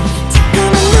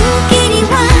 자꾸만 눈길이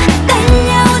와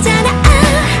끌려오잖아.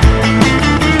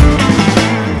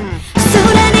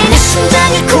 쏟아내는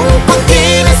심장이 쿵쿵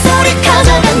뛰는 소리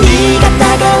커져가. 네가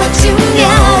다가와주면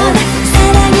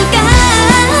사랑일까?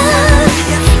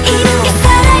 이런 게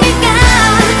사랑일까?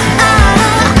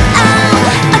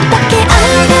 어떻게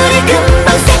얼굴이 금방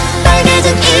새빨개진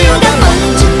이유가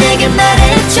뭔지 내게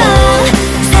말해줘.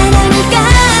 사랑일까?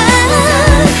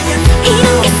 이런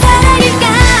게 사랑일까?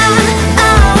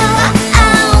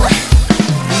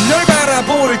 널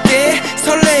바라볼 때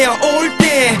설레어 올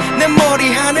때 내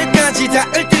머리 하늘까지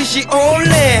닿을 듯이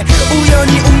올래.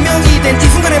 우연히 운명이 된 이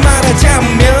순간에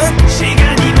말하자면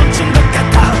시간이 멈춘 것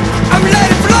같아. I'm let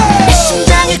it flow. 내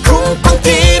심장이 쿵쿵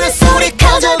뛰는 소리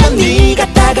커져가. 네가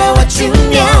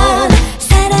다가와주면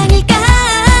사랑일까?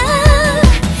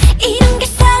 이런 게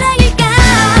사랑일까?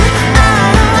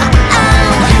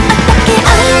 어떻게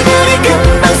얼굴이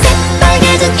금방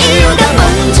새빨개진 이유가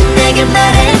뭔지 내게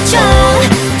말해줘.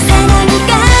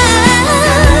 사랑일까?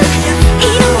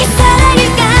 이런 게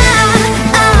사랑일까?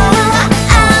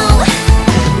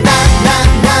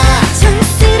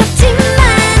 촌스럽지만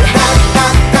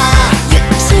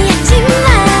유치하지만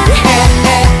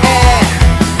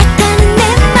애타는 내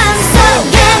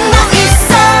맘속에 너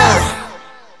있어.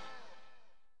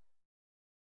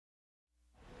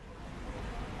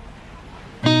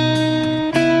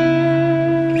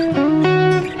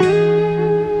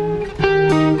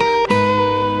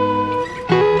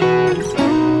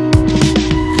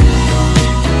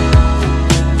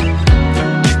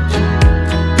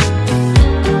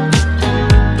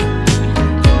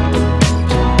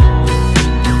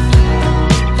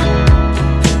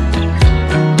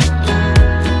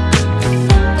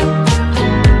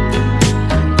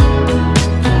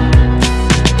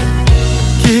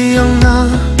 기억나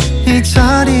이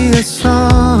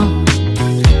자리에서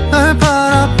널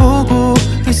바라보고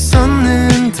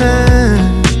있었는데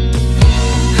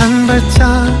한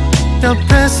발짝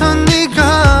옆에서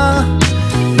네가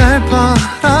날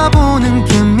바라보는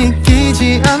게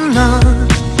믿기지 않아.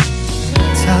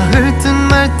 닿을 듯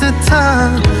말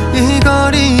듯한 이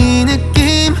거리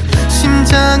느낌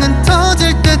심장은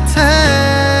터질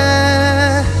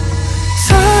듯해.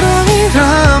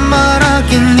 사랑이란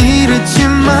말하긴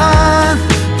이르지만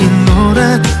이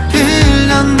노래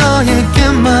빌려 너에게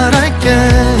말할게.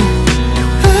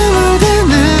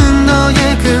 흥얼대는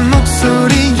너의 그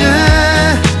목소리에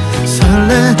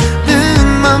설레는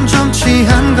맘 좀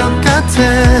취한 것 같아.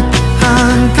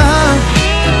 한강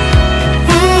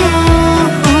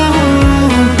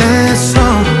에서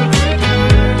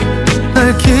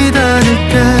널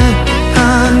기다릴게.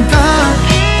 한강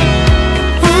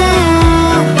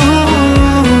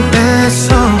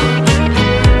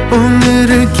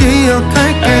오늘을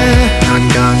기억할게.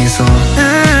 한강에서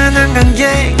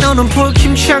한강에 너는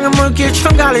불킴창한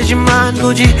물길처럼 갈리지만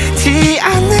굳이 티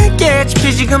않을게.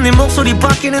 어차피 지금 네 목소리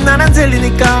밖에는 난 안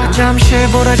들리니까. 잠시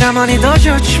보라자만이 더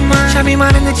좋지만 잠이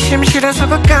많은 내 침실에서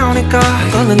가까우니까.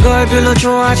 걷는 걸 별로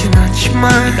좋아하진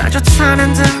않지만 네가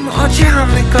좋다는데 뭐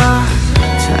어찌합니까.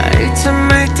 닿을 듯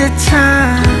말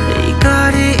듯한 이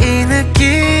거리 이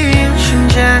느낌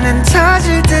심장은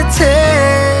터질 듯해.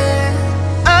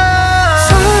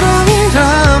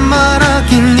 사랑이란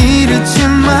말하긴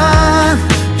이르지만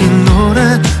이 노래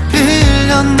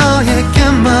빌려 너에게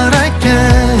말할게.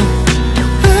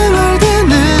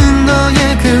 흥얼대는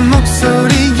너의 그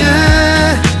목소리에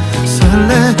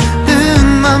설레는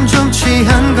맘 좀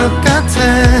취한 것 같아.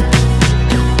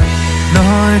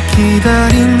 널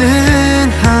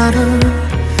기다리는 하루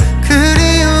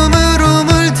그리움으로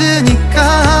물드니까.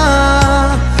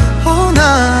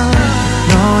 나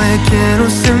너에게로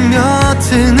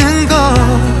스며드는 거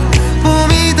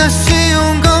봄이 다시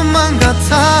온 것만 같아.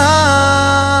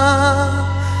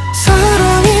 사랑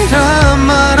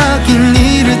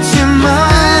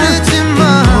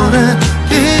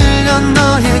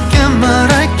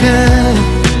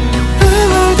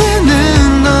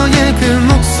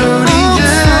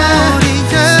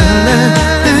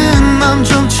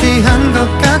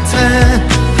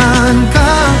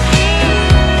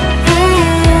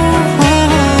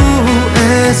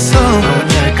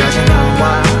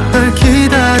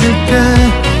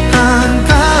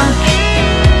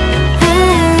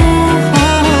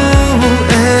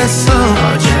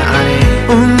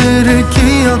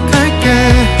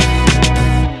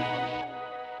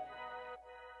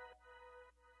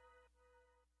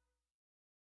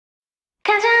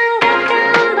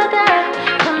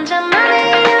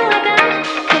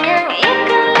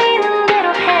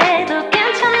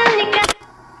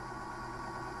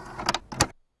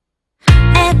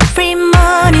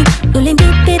울린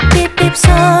삐삐삐삐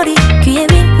소리 귀에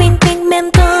윙윙윙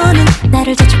맴도는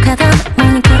나를 재촉하던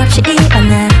모닝콜 없이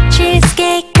일어나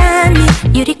치즈케이크 한입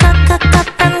유리컵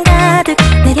컵컵함 가득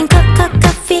내린 컵컵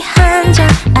커피 한 잔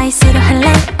아이스로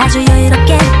할래 아주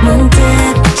여유롭게 문득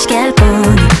시계를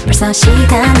보니 벌써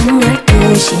시간은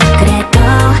 12시 그래도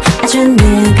아주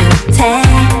느긋해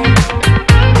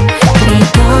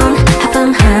그리곤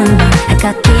하품 한번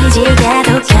한껏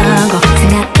기지개도 켜고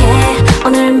생각해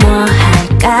오늘 뭐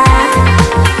할까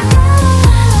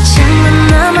창문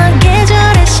너머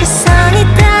계절의 시선이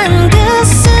닿은 그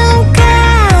순간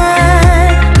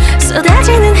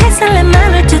쏟아지는 햇살 내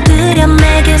맘을 두드려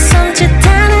매게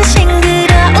손짓하는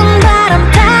싱그러운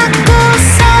바람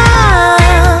타고서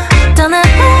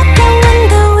떠나보던 when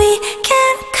the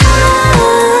weekend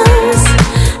comes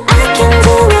I can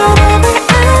do whatever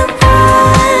I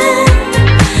want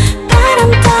바람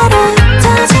따라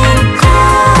흩어진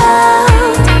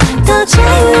cloud 더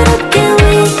자유롭게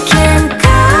we can go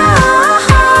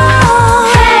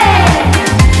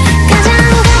가장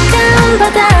가까운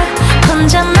바다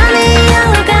혼자만의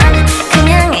영화관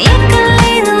그냥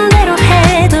이끌리는 대로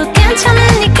해도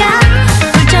괜찮으니까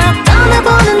훌쩍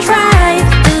떠나보는 drive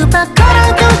두 번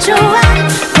걸어도 좋아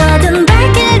뭐든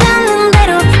발길 닿는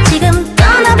대로 지금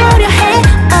떠나보려 해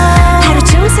하루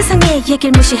중 세상의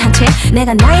얘길 무시한 채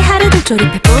내가 나의 하루를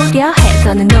조립해보려 해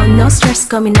너는 no stress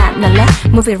고민 안 할래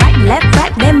Move it right left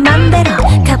right 내 맘대로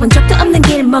가본 적도 없는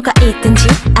길 뭐가 있든지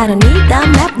I don't need the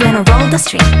map when I roll the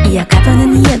street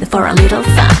이어가보는 이유는 for a little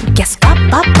fun Guess up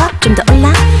up up 좀 더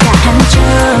올라가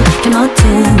한쪽의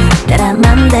모든 따라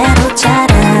맘대로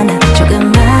자라나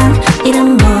조금만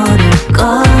이름 모르고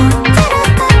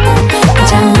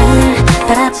한장을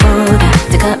바라보다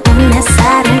뜨거운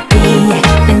햇살을 피해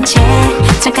는 채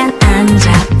잠깐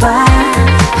앉아봐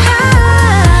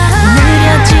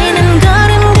느려지는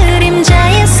걸음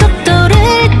그림자의 속도를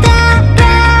따라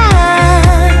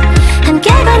함께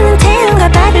걷는 태양과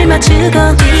발을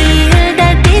맞추고 뒤을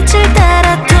달빛을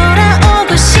따라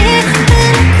돌아오고 싶은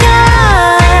걸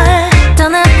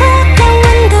떠나보던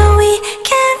when the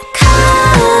weekend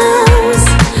comes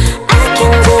I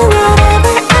can do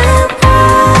whatever I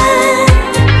want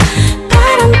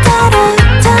바람 따라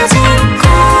흩어진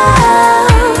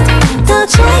cloud 더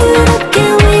자유롭게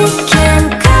we can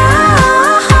go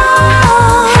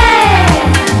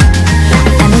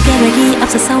아무 계획이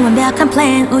없어서 완벽한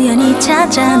plan 우연히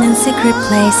찾아낸 secret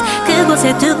place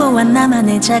그곳에 두고 와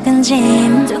나만의 작은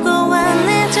짐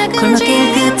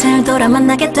골목길 끝을 돌아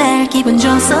만나게 될 기분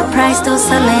좋은 서프라이즈도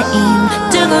설레임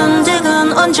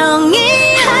두근두근 온종일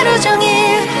하루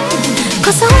종일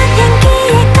고소한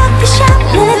향기의 커피숍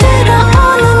눈에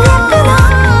들어오는 예쁜 옷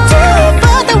Do it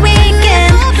for the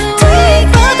weekend Do it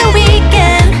for the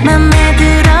weekend 맘에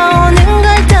들어오는 걸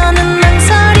더는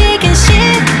망설이긴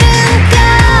싫은 걸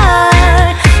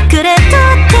그래도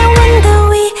돼 when the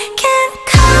weekend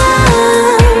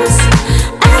comes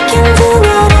I can do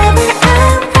whatever I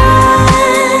want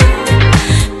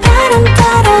바람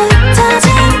따라 흩어진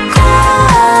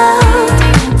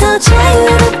cloud 더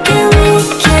자유롭게 we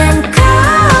can go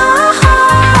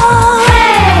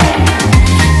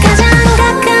가장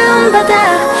가까운 바다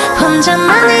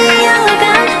혼자만의 영화관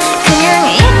그냥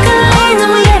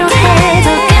이끌리는 대로 해도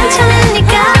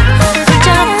괜찮으니까 훌쩍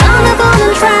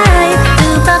떠나보는 drive 두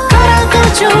번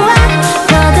걸어도 좋아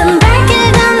뭐든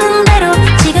발길 닿는 대로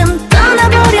지금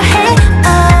떠나보려 해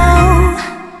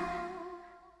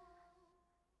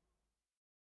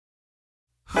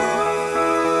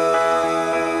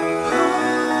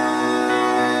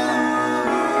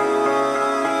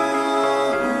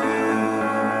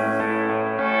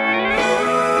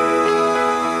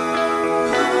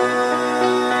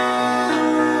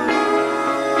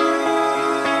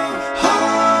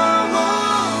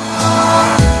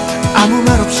아무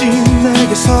말 없이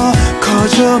내게서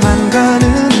커져만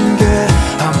가는 게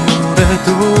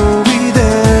아무래도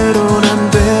이대로는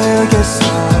안 되겠어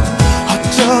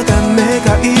어쩌다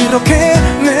내가 이렇게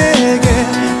내게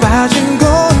빠진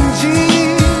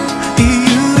건지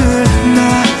이유를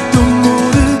나도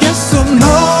모르겠어 넌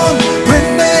왜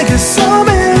내게서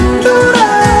맴돌아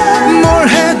뭘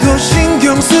해도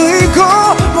신경 쓰이고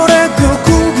뭘 해도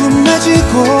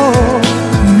궁금해지고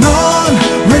넌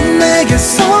왜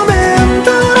내게서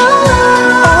맴돌아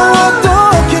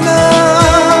어떻게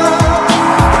나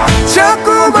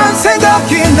자꾸만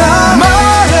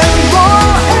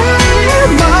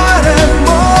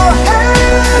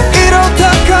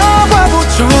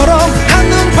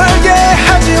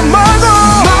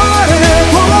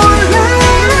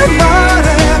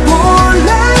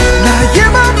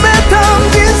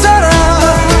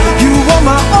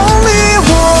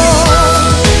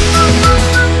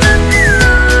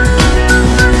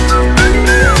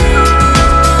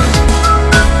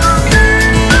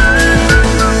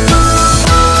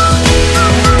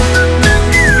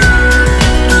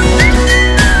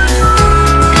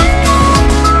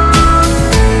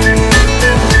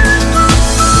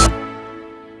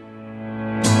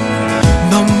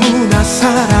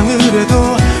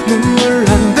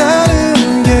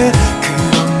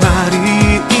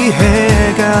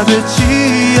이해가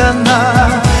되지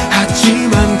않아.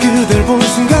 하지만 그댈 본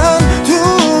순간 두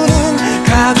눈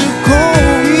가득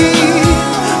고이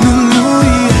눈물이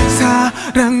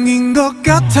사랑인 것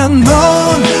같아.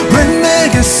 넌 왜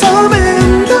내게서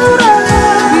맴돌아.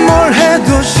 뭘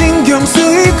해도 신경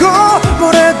쓰이고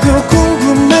뭘 해도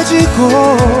궁금해지고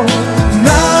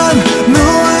난 너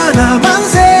하나만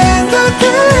생각해.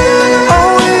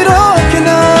 이렇게나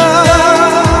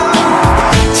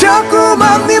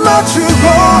자꾸만 네 맞추고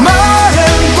말해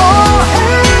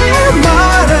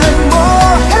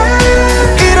뭐해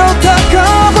이러다가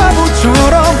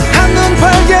바보처럼 한눈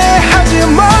팔게 하지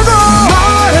말고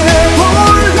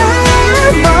말해볼래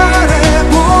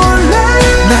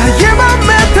나의 맘에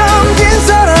담긴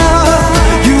사람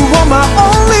You are my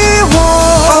only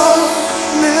one.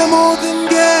 내 모든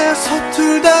게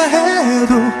서툴다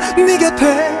해도 네 곁에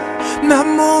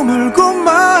난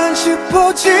머물고만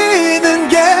싶어지는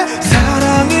게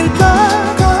사랑일 거야.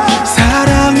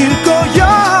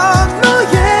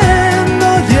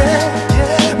 너의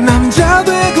남자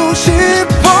되고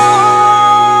싶어.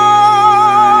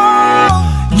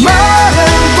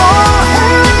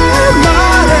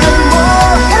 말해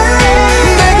뭐해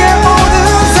내게 오는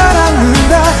사랑은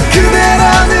다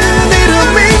그대라는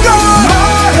이름이고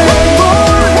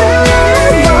말해볼래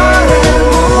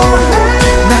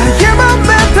나의 맘에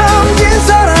담긴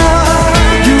사람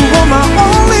You are my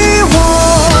only one.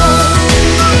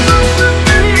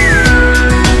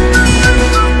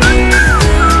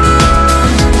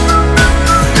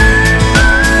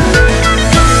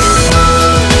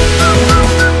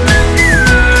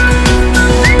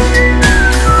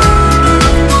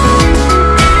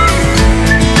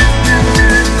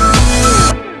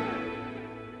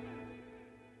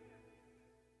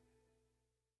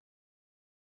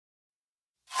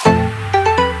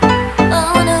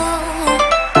 Oh no,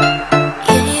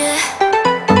 yeah,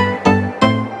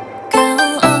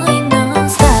 going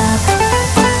non-stop.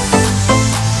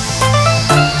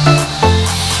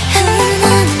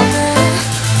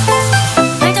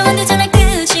 말도 안 되잖아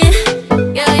그치?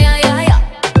 야야야야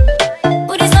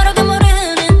우리 서로가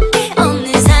모르는 게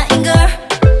없는 사이인걸.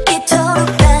 이토록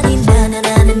많이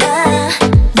나나나나나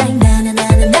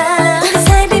우리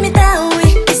사이 비밀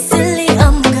따위 있을 리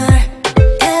없는 걸.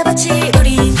 해봤지 우리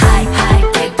High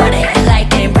big party like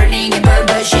they're burning in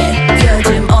bullshit.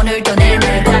 요즘 오늘도 내일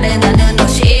다른 나는 너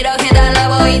싫어해달라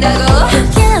보인다고.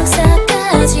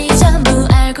 역사까지 전부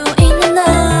알고 있는 널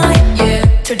Yeah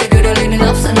절대 그럴 리는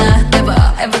없어 나 Never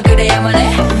ever 그래야만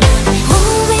해.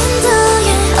 무인도의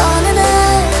어느 날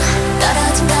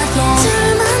떨어진 거야.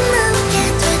 둘만 남게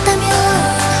됐다면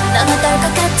넌 어떨 것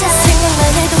같아. 생각만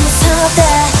해도 무섭다.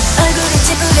 얼굴이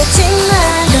찌푸렸지만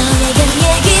너에겐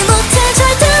얘기 못해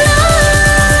절대로.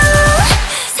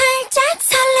 살짝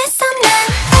설렜어 난.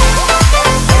 살짝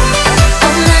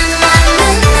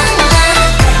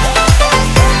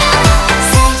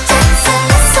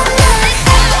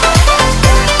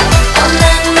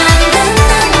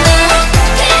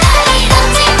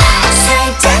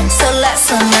설렜어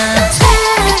난.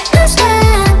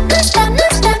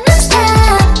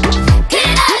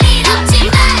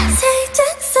 살짝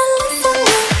설렜어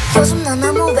난. 요즘 난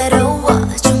너무 외로워.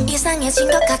 좀 이상해진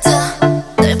것 같아.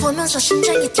 널 보면서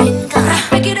심장이 뛴가.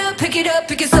 Pick it up, pick it up,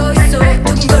 pick it 서 있어.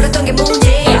 두근거렸던 게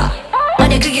문제야.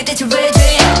 만약 그게 대체 왜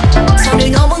돼?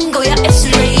 선을 넘은 거야 it's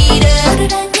later.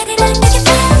 너랑 얘기랑 내게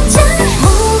던져.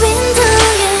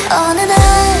 무인도의 어느 날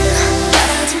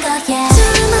떨어진 거야.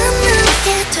 둘만 남게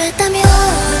됐다면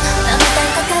넌 어떨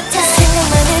것 같아.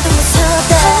 생각만 해도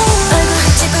무섭다. 얼굴이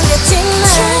찌푸렸지만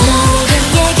너에겐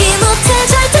얘기 못해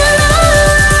절대로.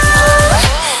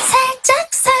 살짝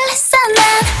설렜어 난.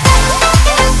 살짝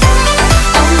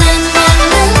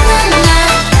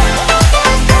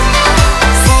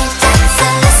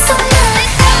설렜어 난.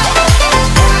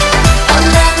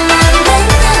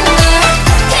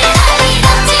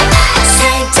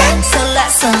 살짝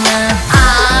설렜어 난.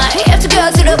 I have to go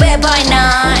to the bed by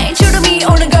night. 주름이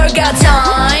오는 걸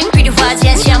같아. 필요하지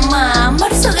않지 않아.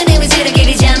 머릿속에 이미지를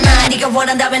그리지 않아. 네가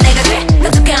원한다면 내가 돼.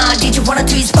 어떡한 Did you wanna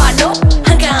twist 발로?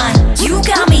 한간 You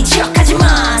got me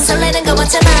척하지마. 설레는 거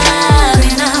맞잖아.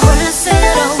 꽤나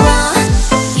혼란스러워.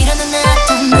 이러는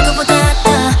나도 누구보다 더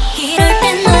이럴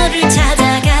땐 너를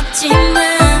찾아갔지만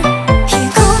이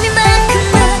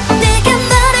고민만큼 난 내게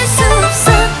말할 수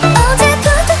없어.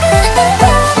 어제부터 그랬던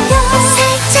거야.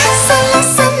 살짝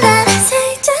설렜어 난.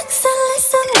 살짝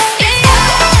설렜어 난.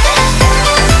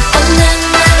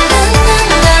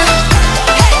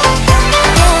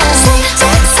 살짝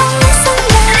설렜어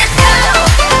난.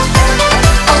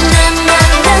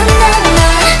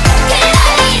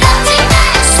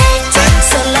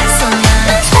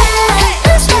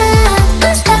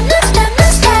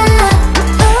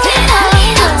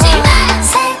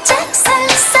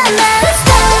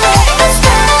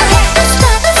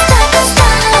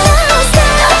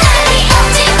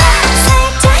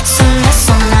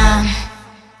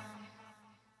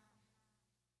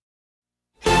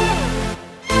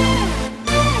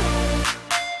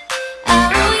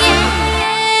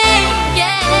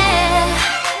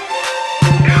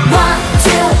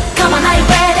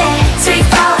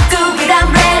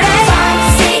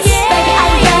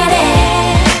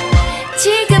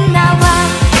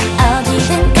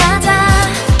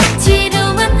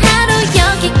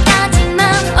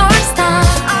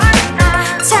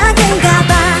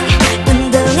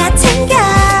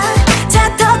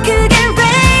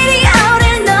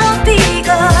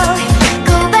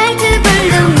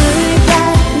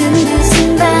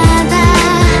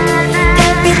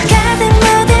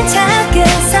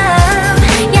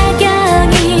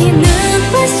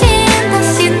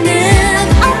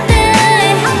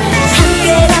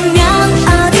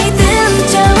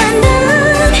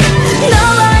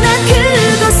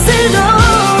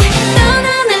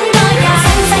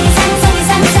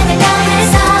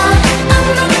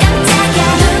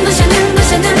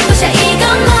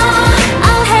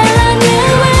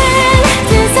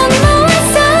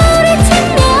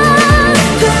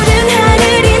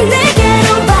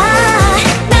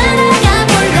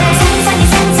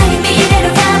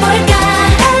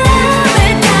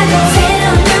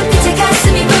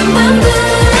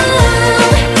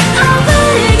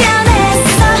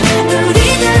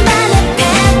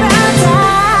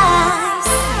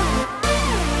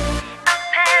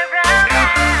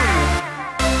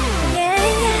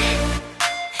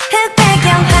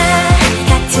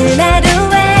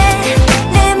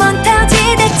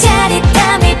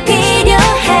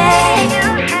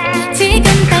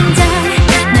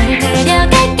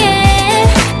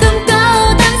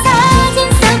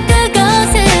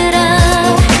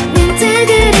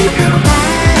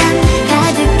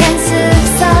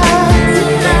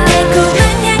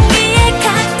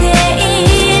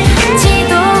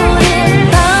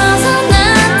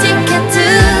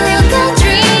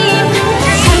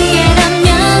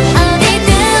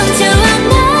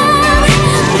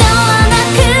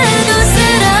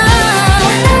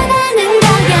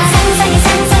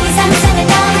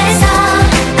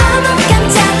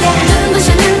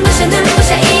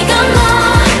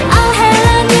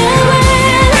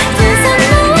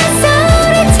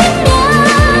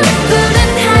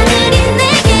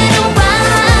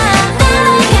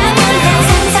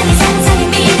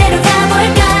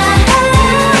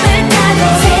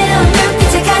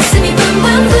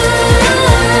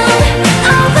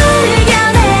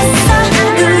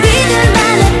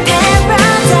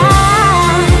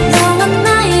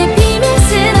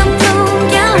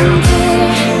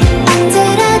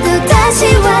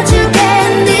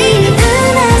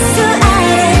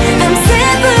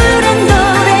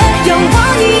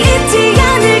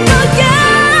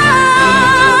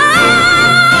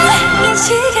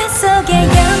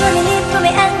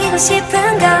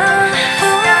 싶은 거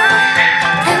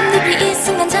단둘이 이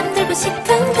순간 잠들고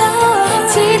싶은 거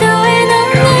지도에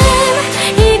넣는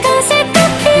이것을 꼭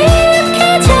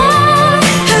기억해줘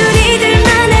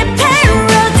우리들만의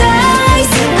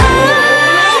paradise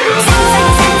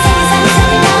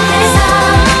상상이 너에서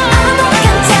아무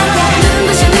깜짝이야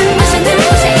눈부셔 눈부셔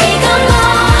눈부셔 이건 뭐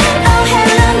Oh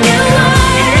hello new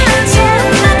world 처음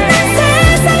만난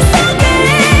세상 속에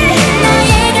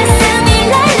너의 가슴이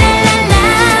랄랄랄라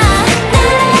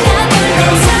날아가볼래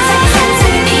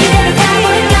상상이 이대로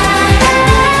가볼까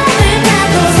꿈을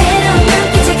타고 새로운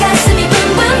눈빛에 가슴이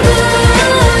붕붕붕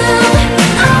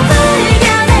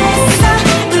발견했어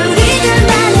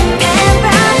우리들만의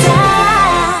paradise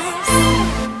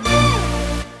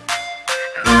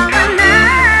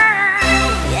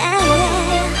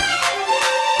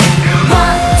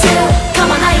One, two,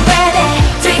 come on, are you ready?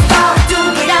 Three, four, do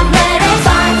it, I'm ready.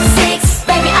 Five, six,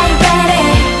 baby, are you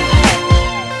ready?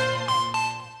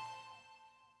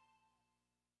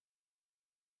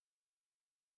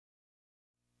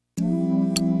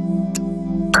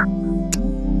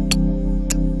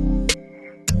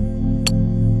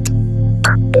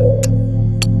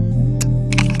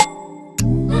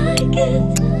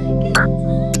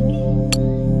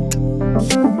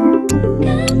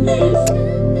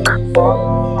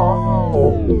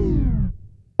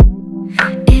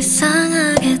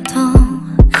 이상하게도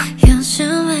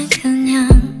요즘엔 그냥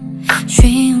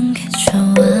쉬운 게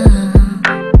좋아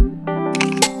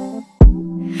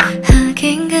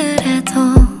하긴 그래도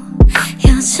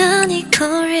여전히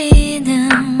거리는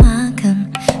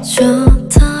음악은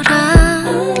좋더라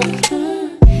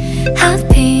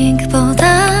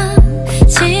핫핑크보다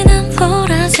진한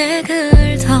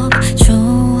보라색을 더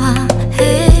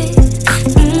좋아해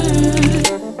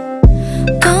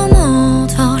또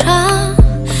뭐더라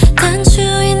단추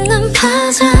있는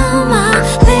파자마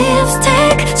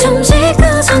립스틱 좀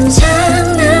지고선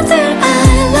장난들 I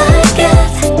like it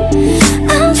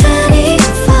I'm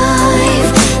 25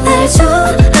 날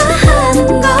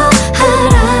좋아하는 거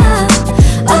알아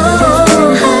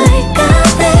Oh I got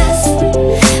this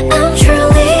I'm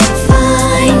truly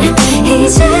fine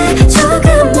이제 조금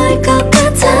알 것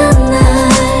같아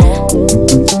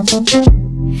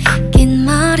긴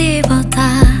머리보다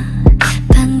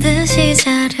반드시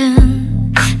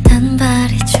자른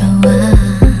단발이 좋아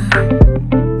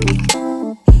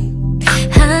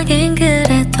하긴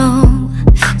그래도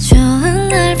좋은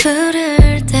날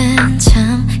부를 땐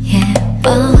참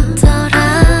예쁘더라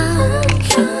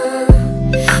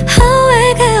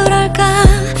왜 그럴까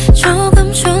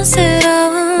조금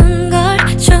촌스러운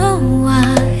걸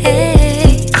좋아해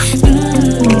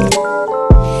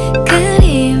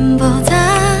그림보다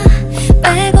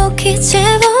빼곡히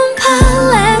채운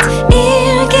팔레트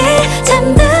일기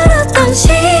잠들었던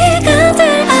시간들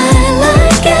I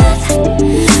like it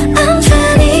I'm 25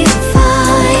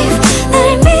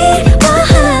 날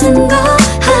미워하는 거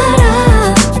알아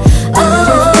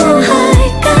Oh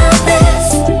I got this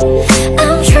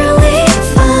I'm truly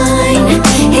fine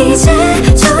이제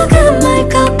조금 알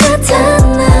것 같아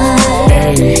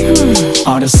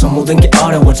어려서 모든 게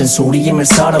어려워 잔소리임을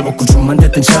서러워 꾸중만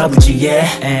듣던 저부지에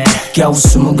겨우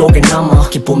 20곡에 넘어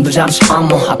기쁨도 잠시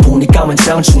어머 아프니까 원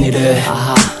청춘이를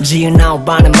지은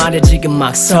아홉반은 말야 지금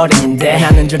막 서른인데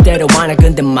나는 절대로 안해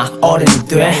근데 막 어른이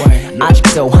돼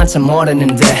아직도 한참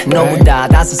멀었는데 너보다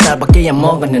 5살밖에 안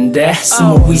먹었는데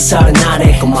 20, 30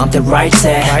 아래 고맘때 right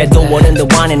때 해도 어른도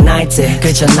안해 night 때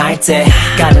그저 night 때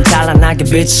가장 찬란하게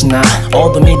빛이 나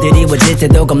어둠이 드리워질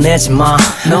때도 겁내지 마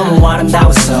너무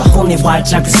아름다웠어 꿈이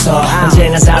활짝 폈어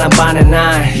언제나 사랑받는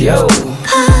날 yo.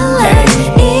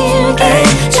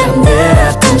 일기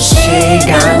잠들었던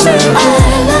시간들 I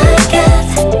like it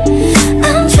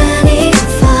I'm 25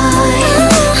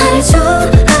 날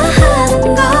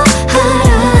좋아하는 거 알아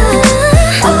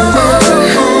Oh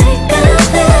I got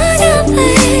this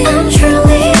I'm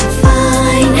truly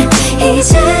fine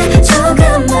이제 조금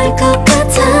알 것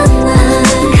같아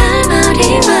갈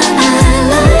말이만 I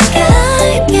like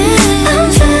it I'm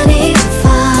 25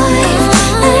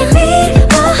 날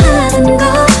미워하는 거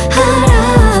알아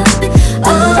Oh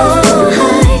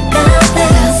I got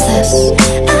this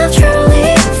I'm truly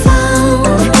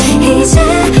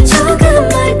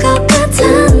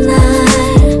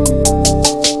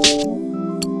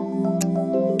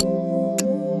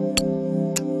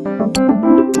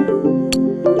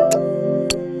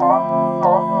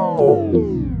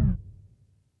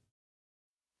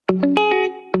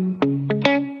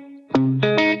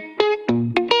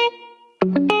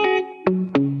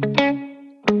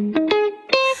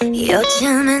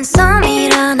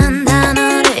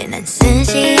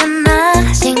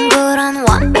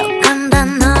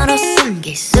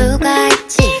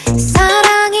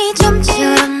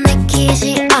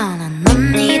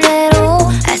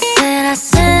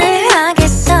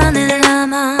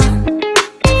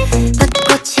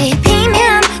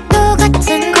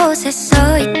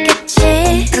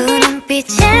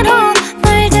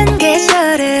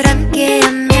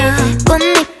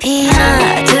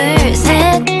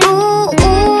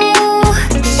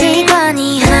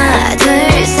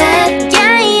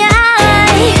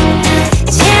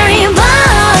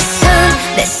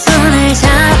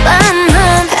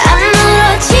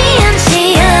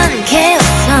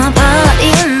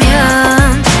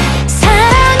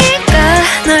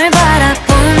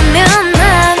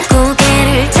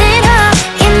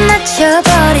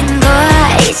잊어버린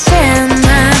거야 이젠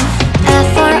난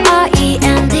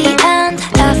F-R-E-E-N the end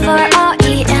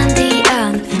F-R-E-E-N the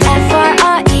end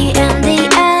F-R-E-E-N the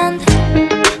end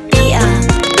the end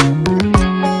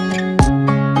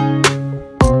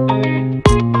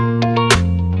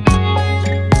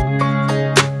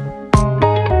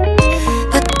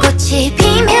벚꽃이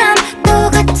피면 또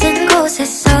같은 곳에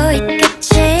서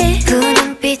있겠지 그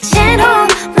눈빛으로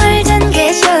물든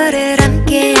계절을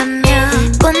함께하며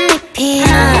꽃잎이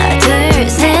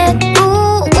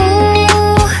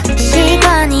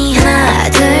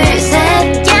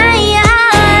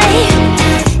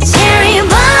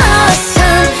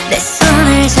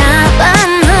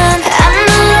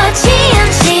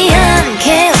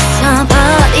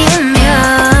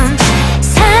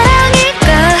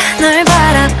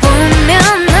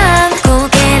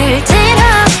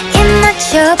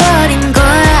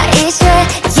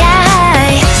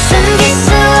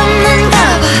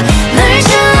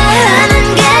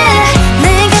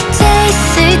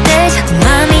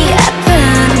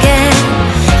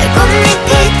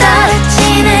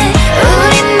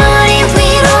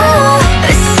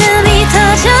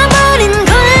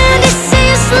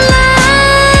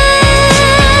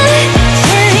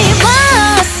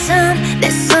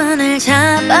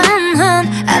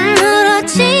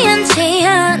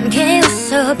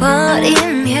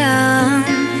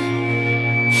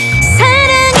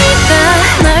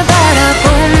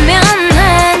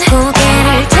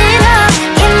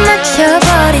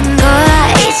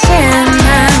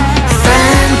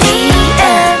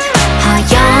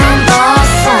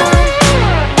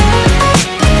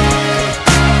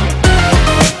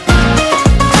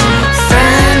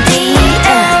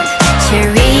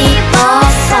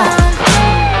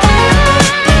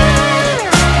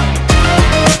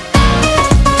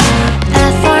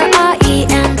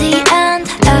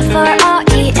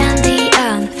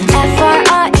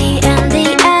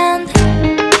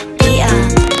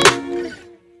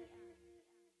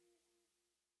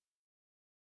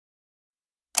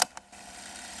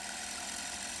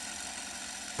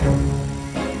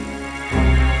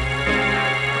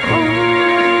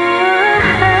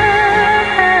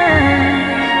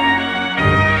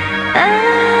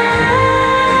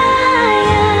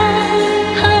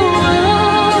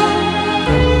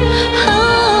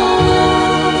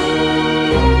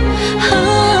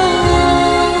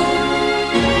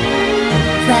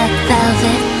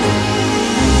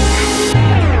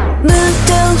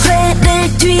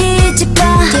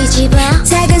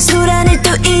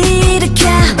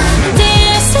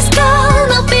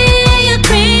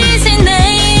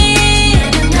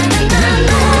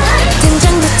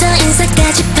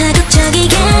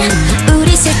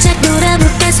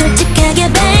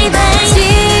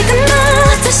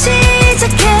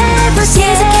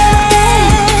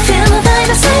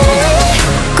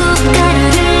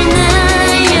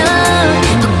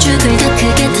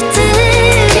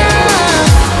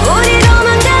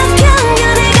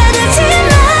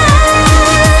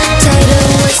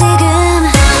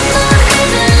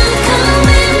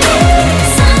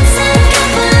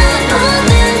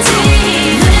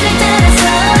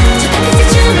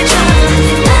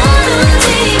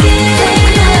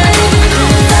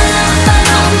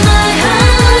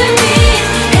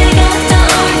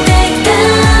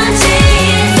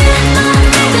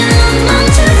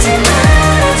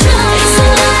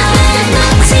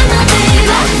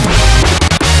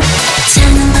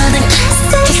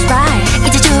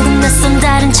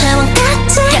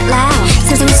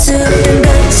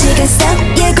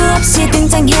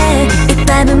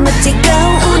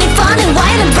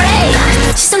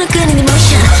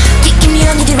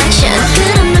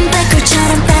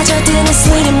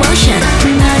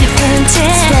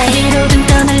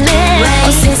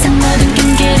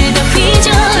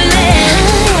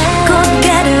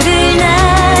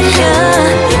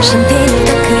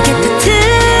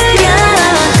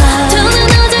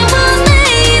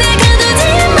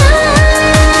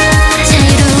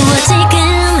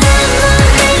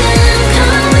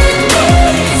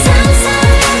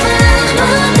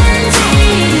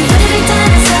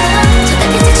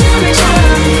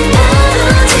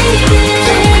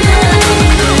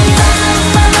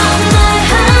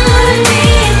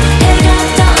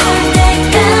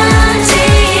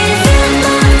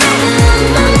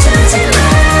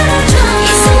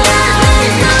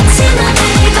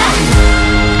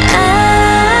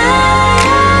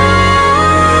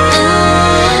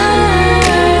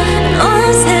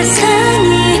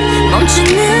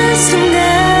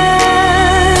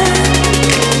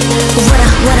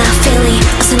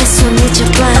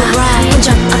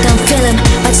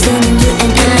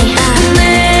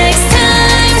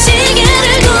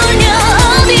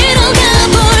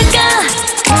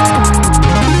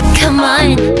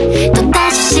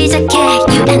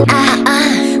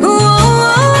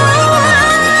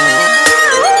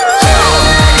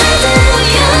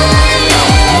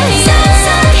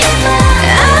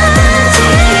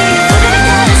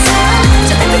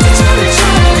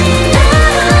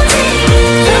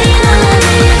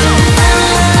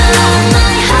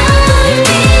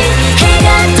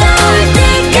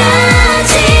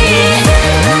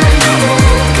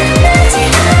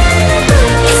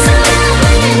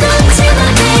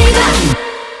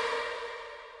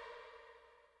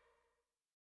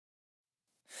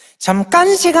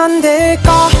잠깐 시간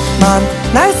될까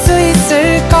만날 수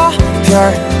있을까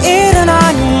별일은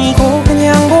아니고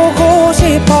그냥 보고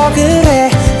싶어 그래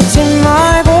웃지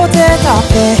말고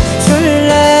대답해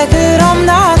줄래 그럼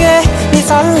나게 네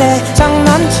설레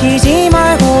장난치지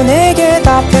말고 내게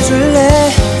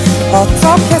답해줄래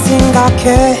어떻게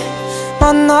생각해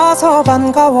만나서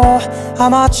반가워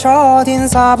아마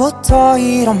첫인사부터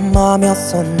이런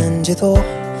맘이었었는지도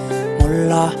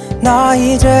몰라 나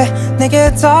이제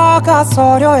내게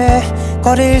다가서려 해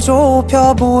거리를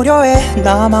좁혀보려 해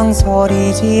나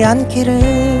망설이지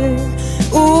않기를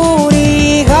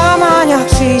우리가 만약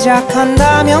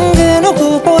시작한다면 그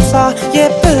누구보다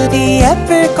예쁘디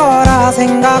예쁠 거라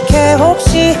생각해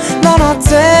혹시 넌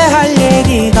어때 할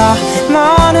얘기가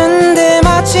많은데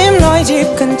마침 너희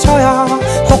집 근처야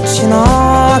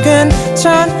혹시나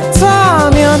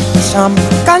괜찮다면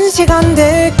잠깐 시간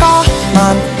될까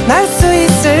만날 수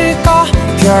있을까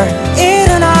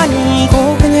별일은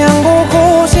아니고 그냥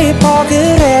보고 싶어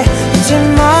그래 웃지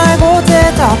말고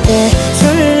대답해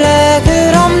줄래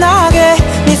그럼 나게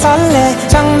네 설레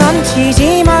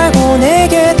장난치지 말고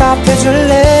내게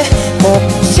답해줄래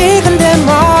혹시 근데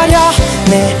말야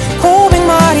내 고백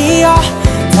말이야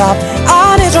답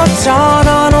안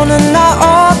해줬잖아 너는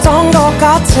나 어떤 것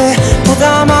같아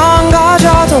부담 안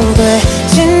가져도 돼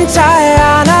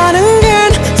진짜야 나는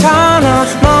괜찮아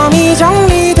마음이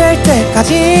정리될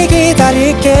때까지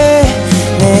기다릴게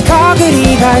내가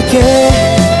그리 갈게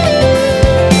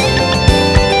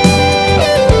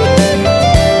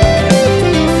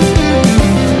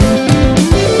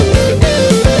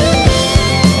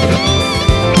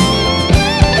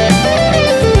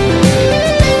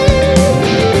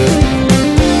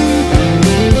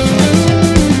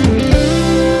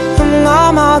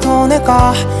아마도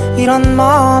내가 이런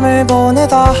마음을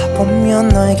보내다 보면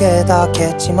널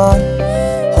깨닫겠지만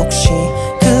혹시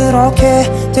그렇게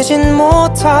되진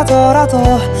못하더라도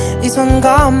이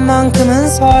순간만큼은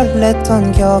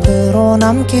설렜던 기억으로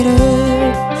남기를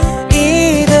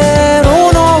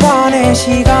이대로 너와 내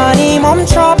시간이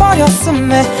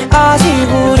멈춰버렸음에 아직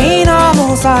우린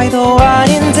아무 사이도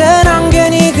아닌데 난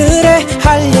괜히 그래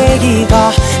할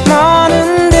얘기가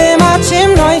많은데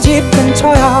마침 너희 집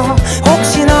근처야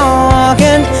혹시나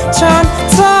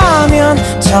괜찮다면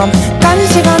잠깐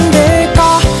시간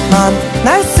될까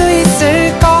만날 수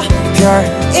있을까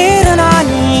별일은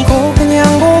아니고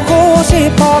그냥 보고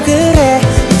싶어 그래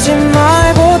웃지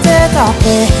말고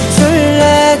대답해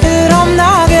줄래 그럼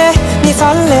나게 네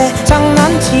설레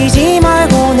장난치지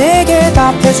말고 내게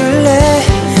답해줄래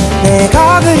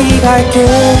내가 그리 갈게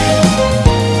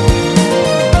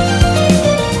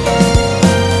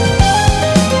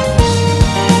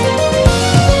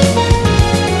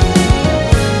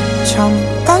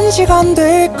잠깐 시간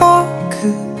될까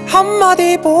그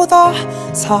한마디보다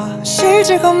사실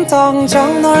지금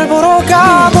당장 널 보러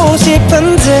가고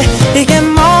싶은데 이게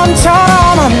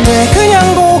마음처럼 안 돼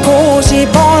그냥 보고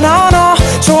싶어 나 너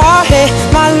좋아해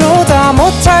말로 다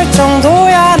못할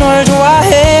정도야 널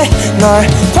좋아해 널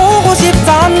보고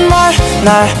싶단 말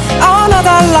날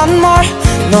안아달란 말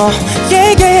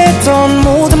너에게 했던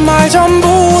모든 말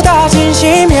전부 다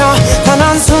진심이야 단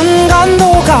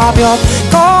한순간도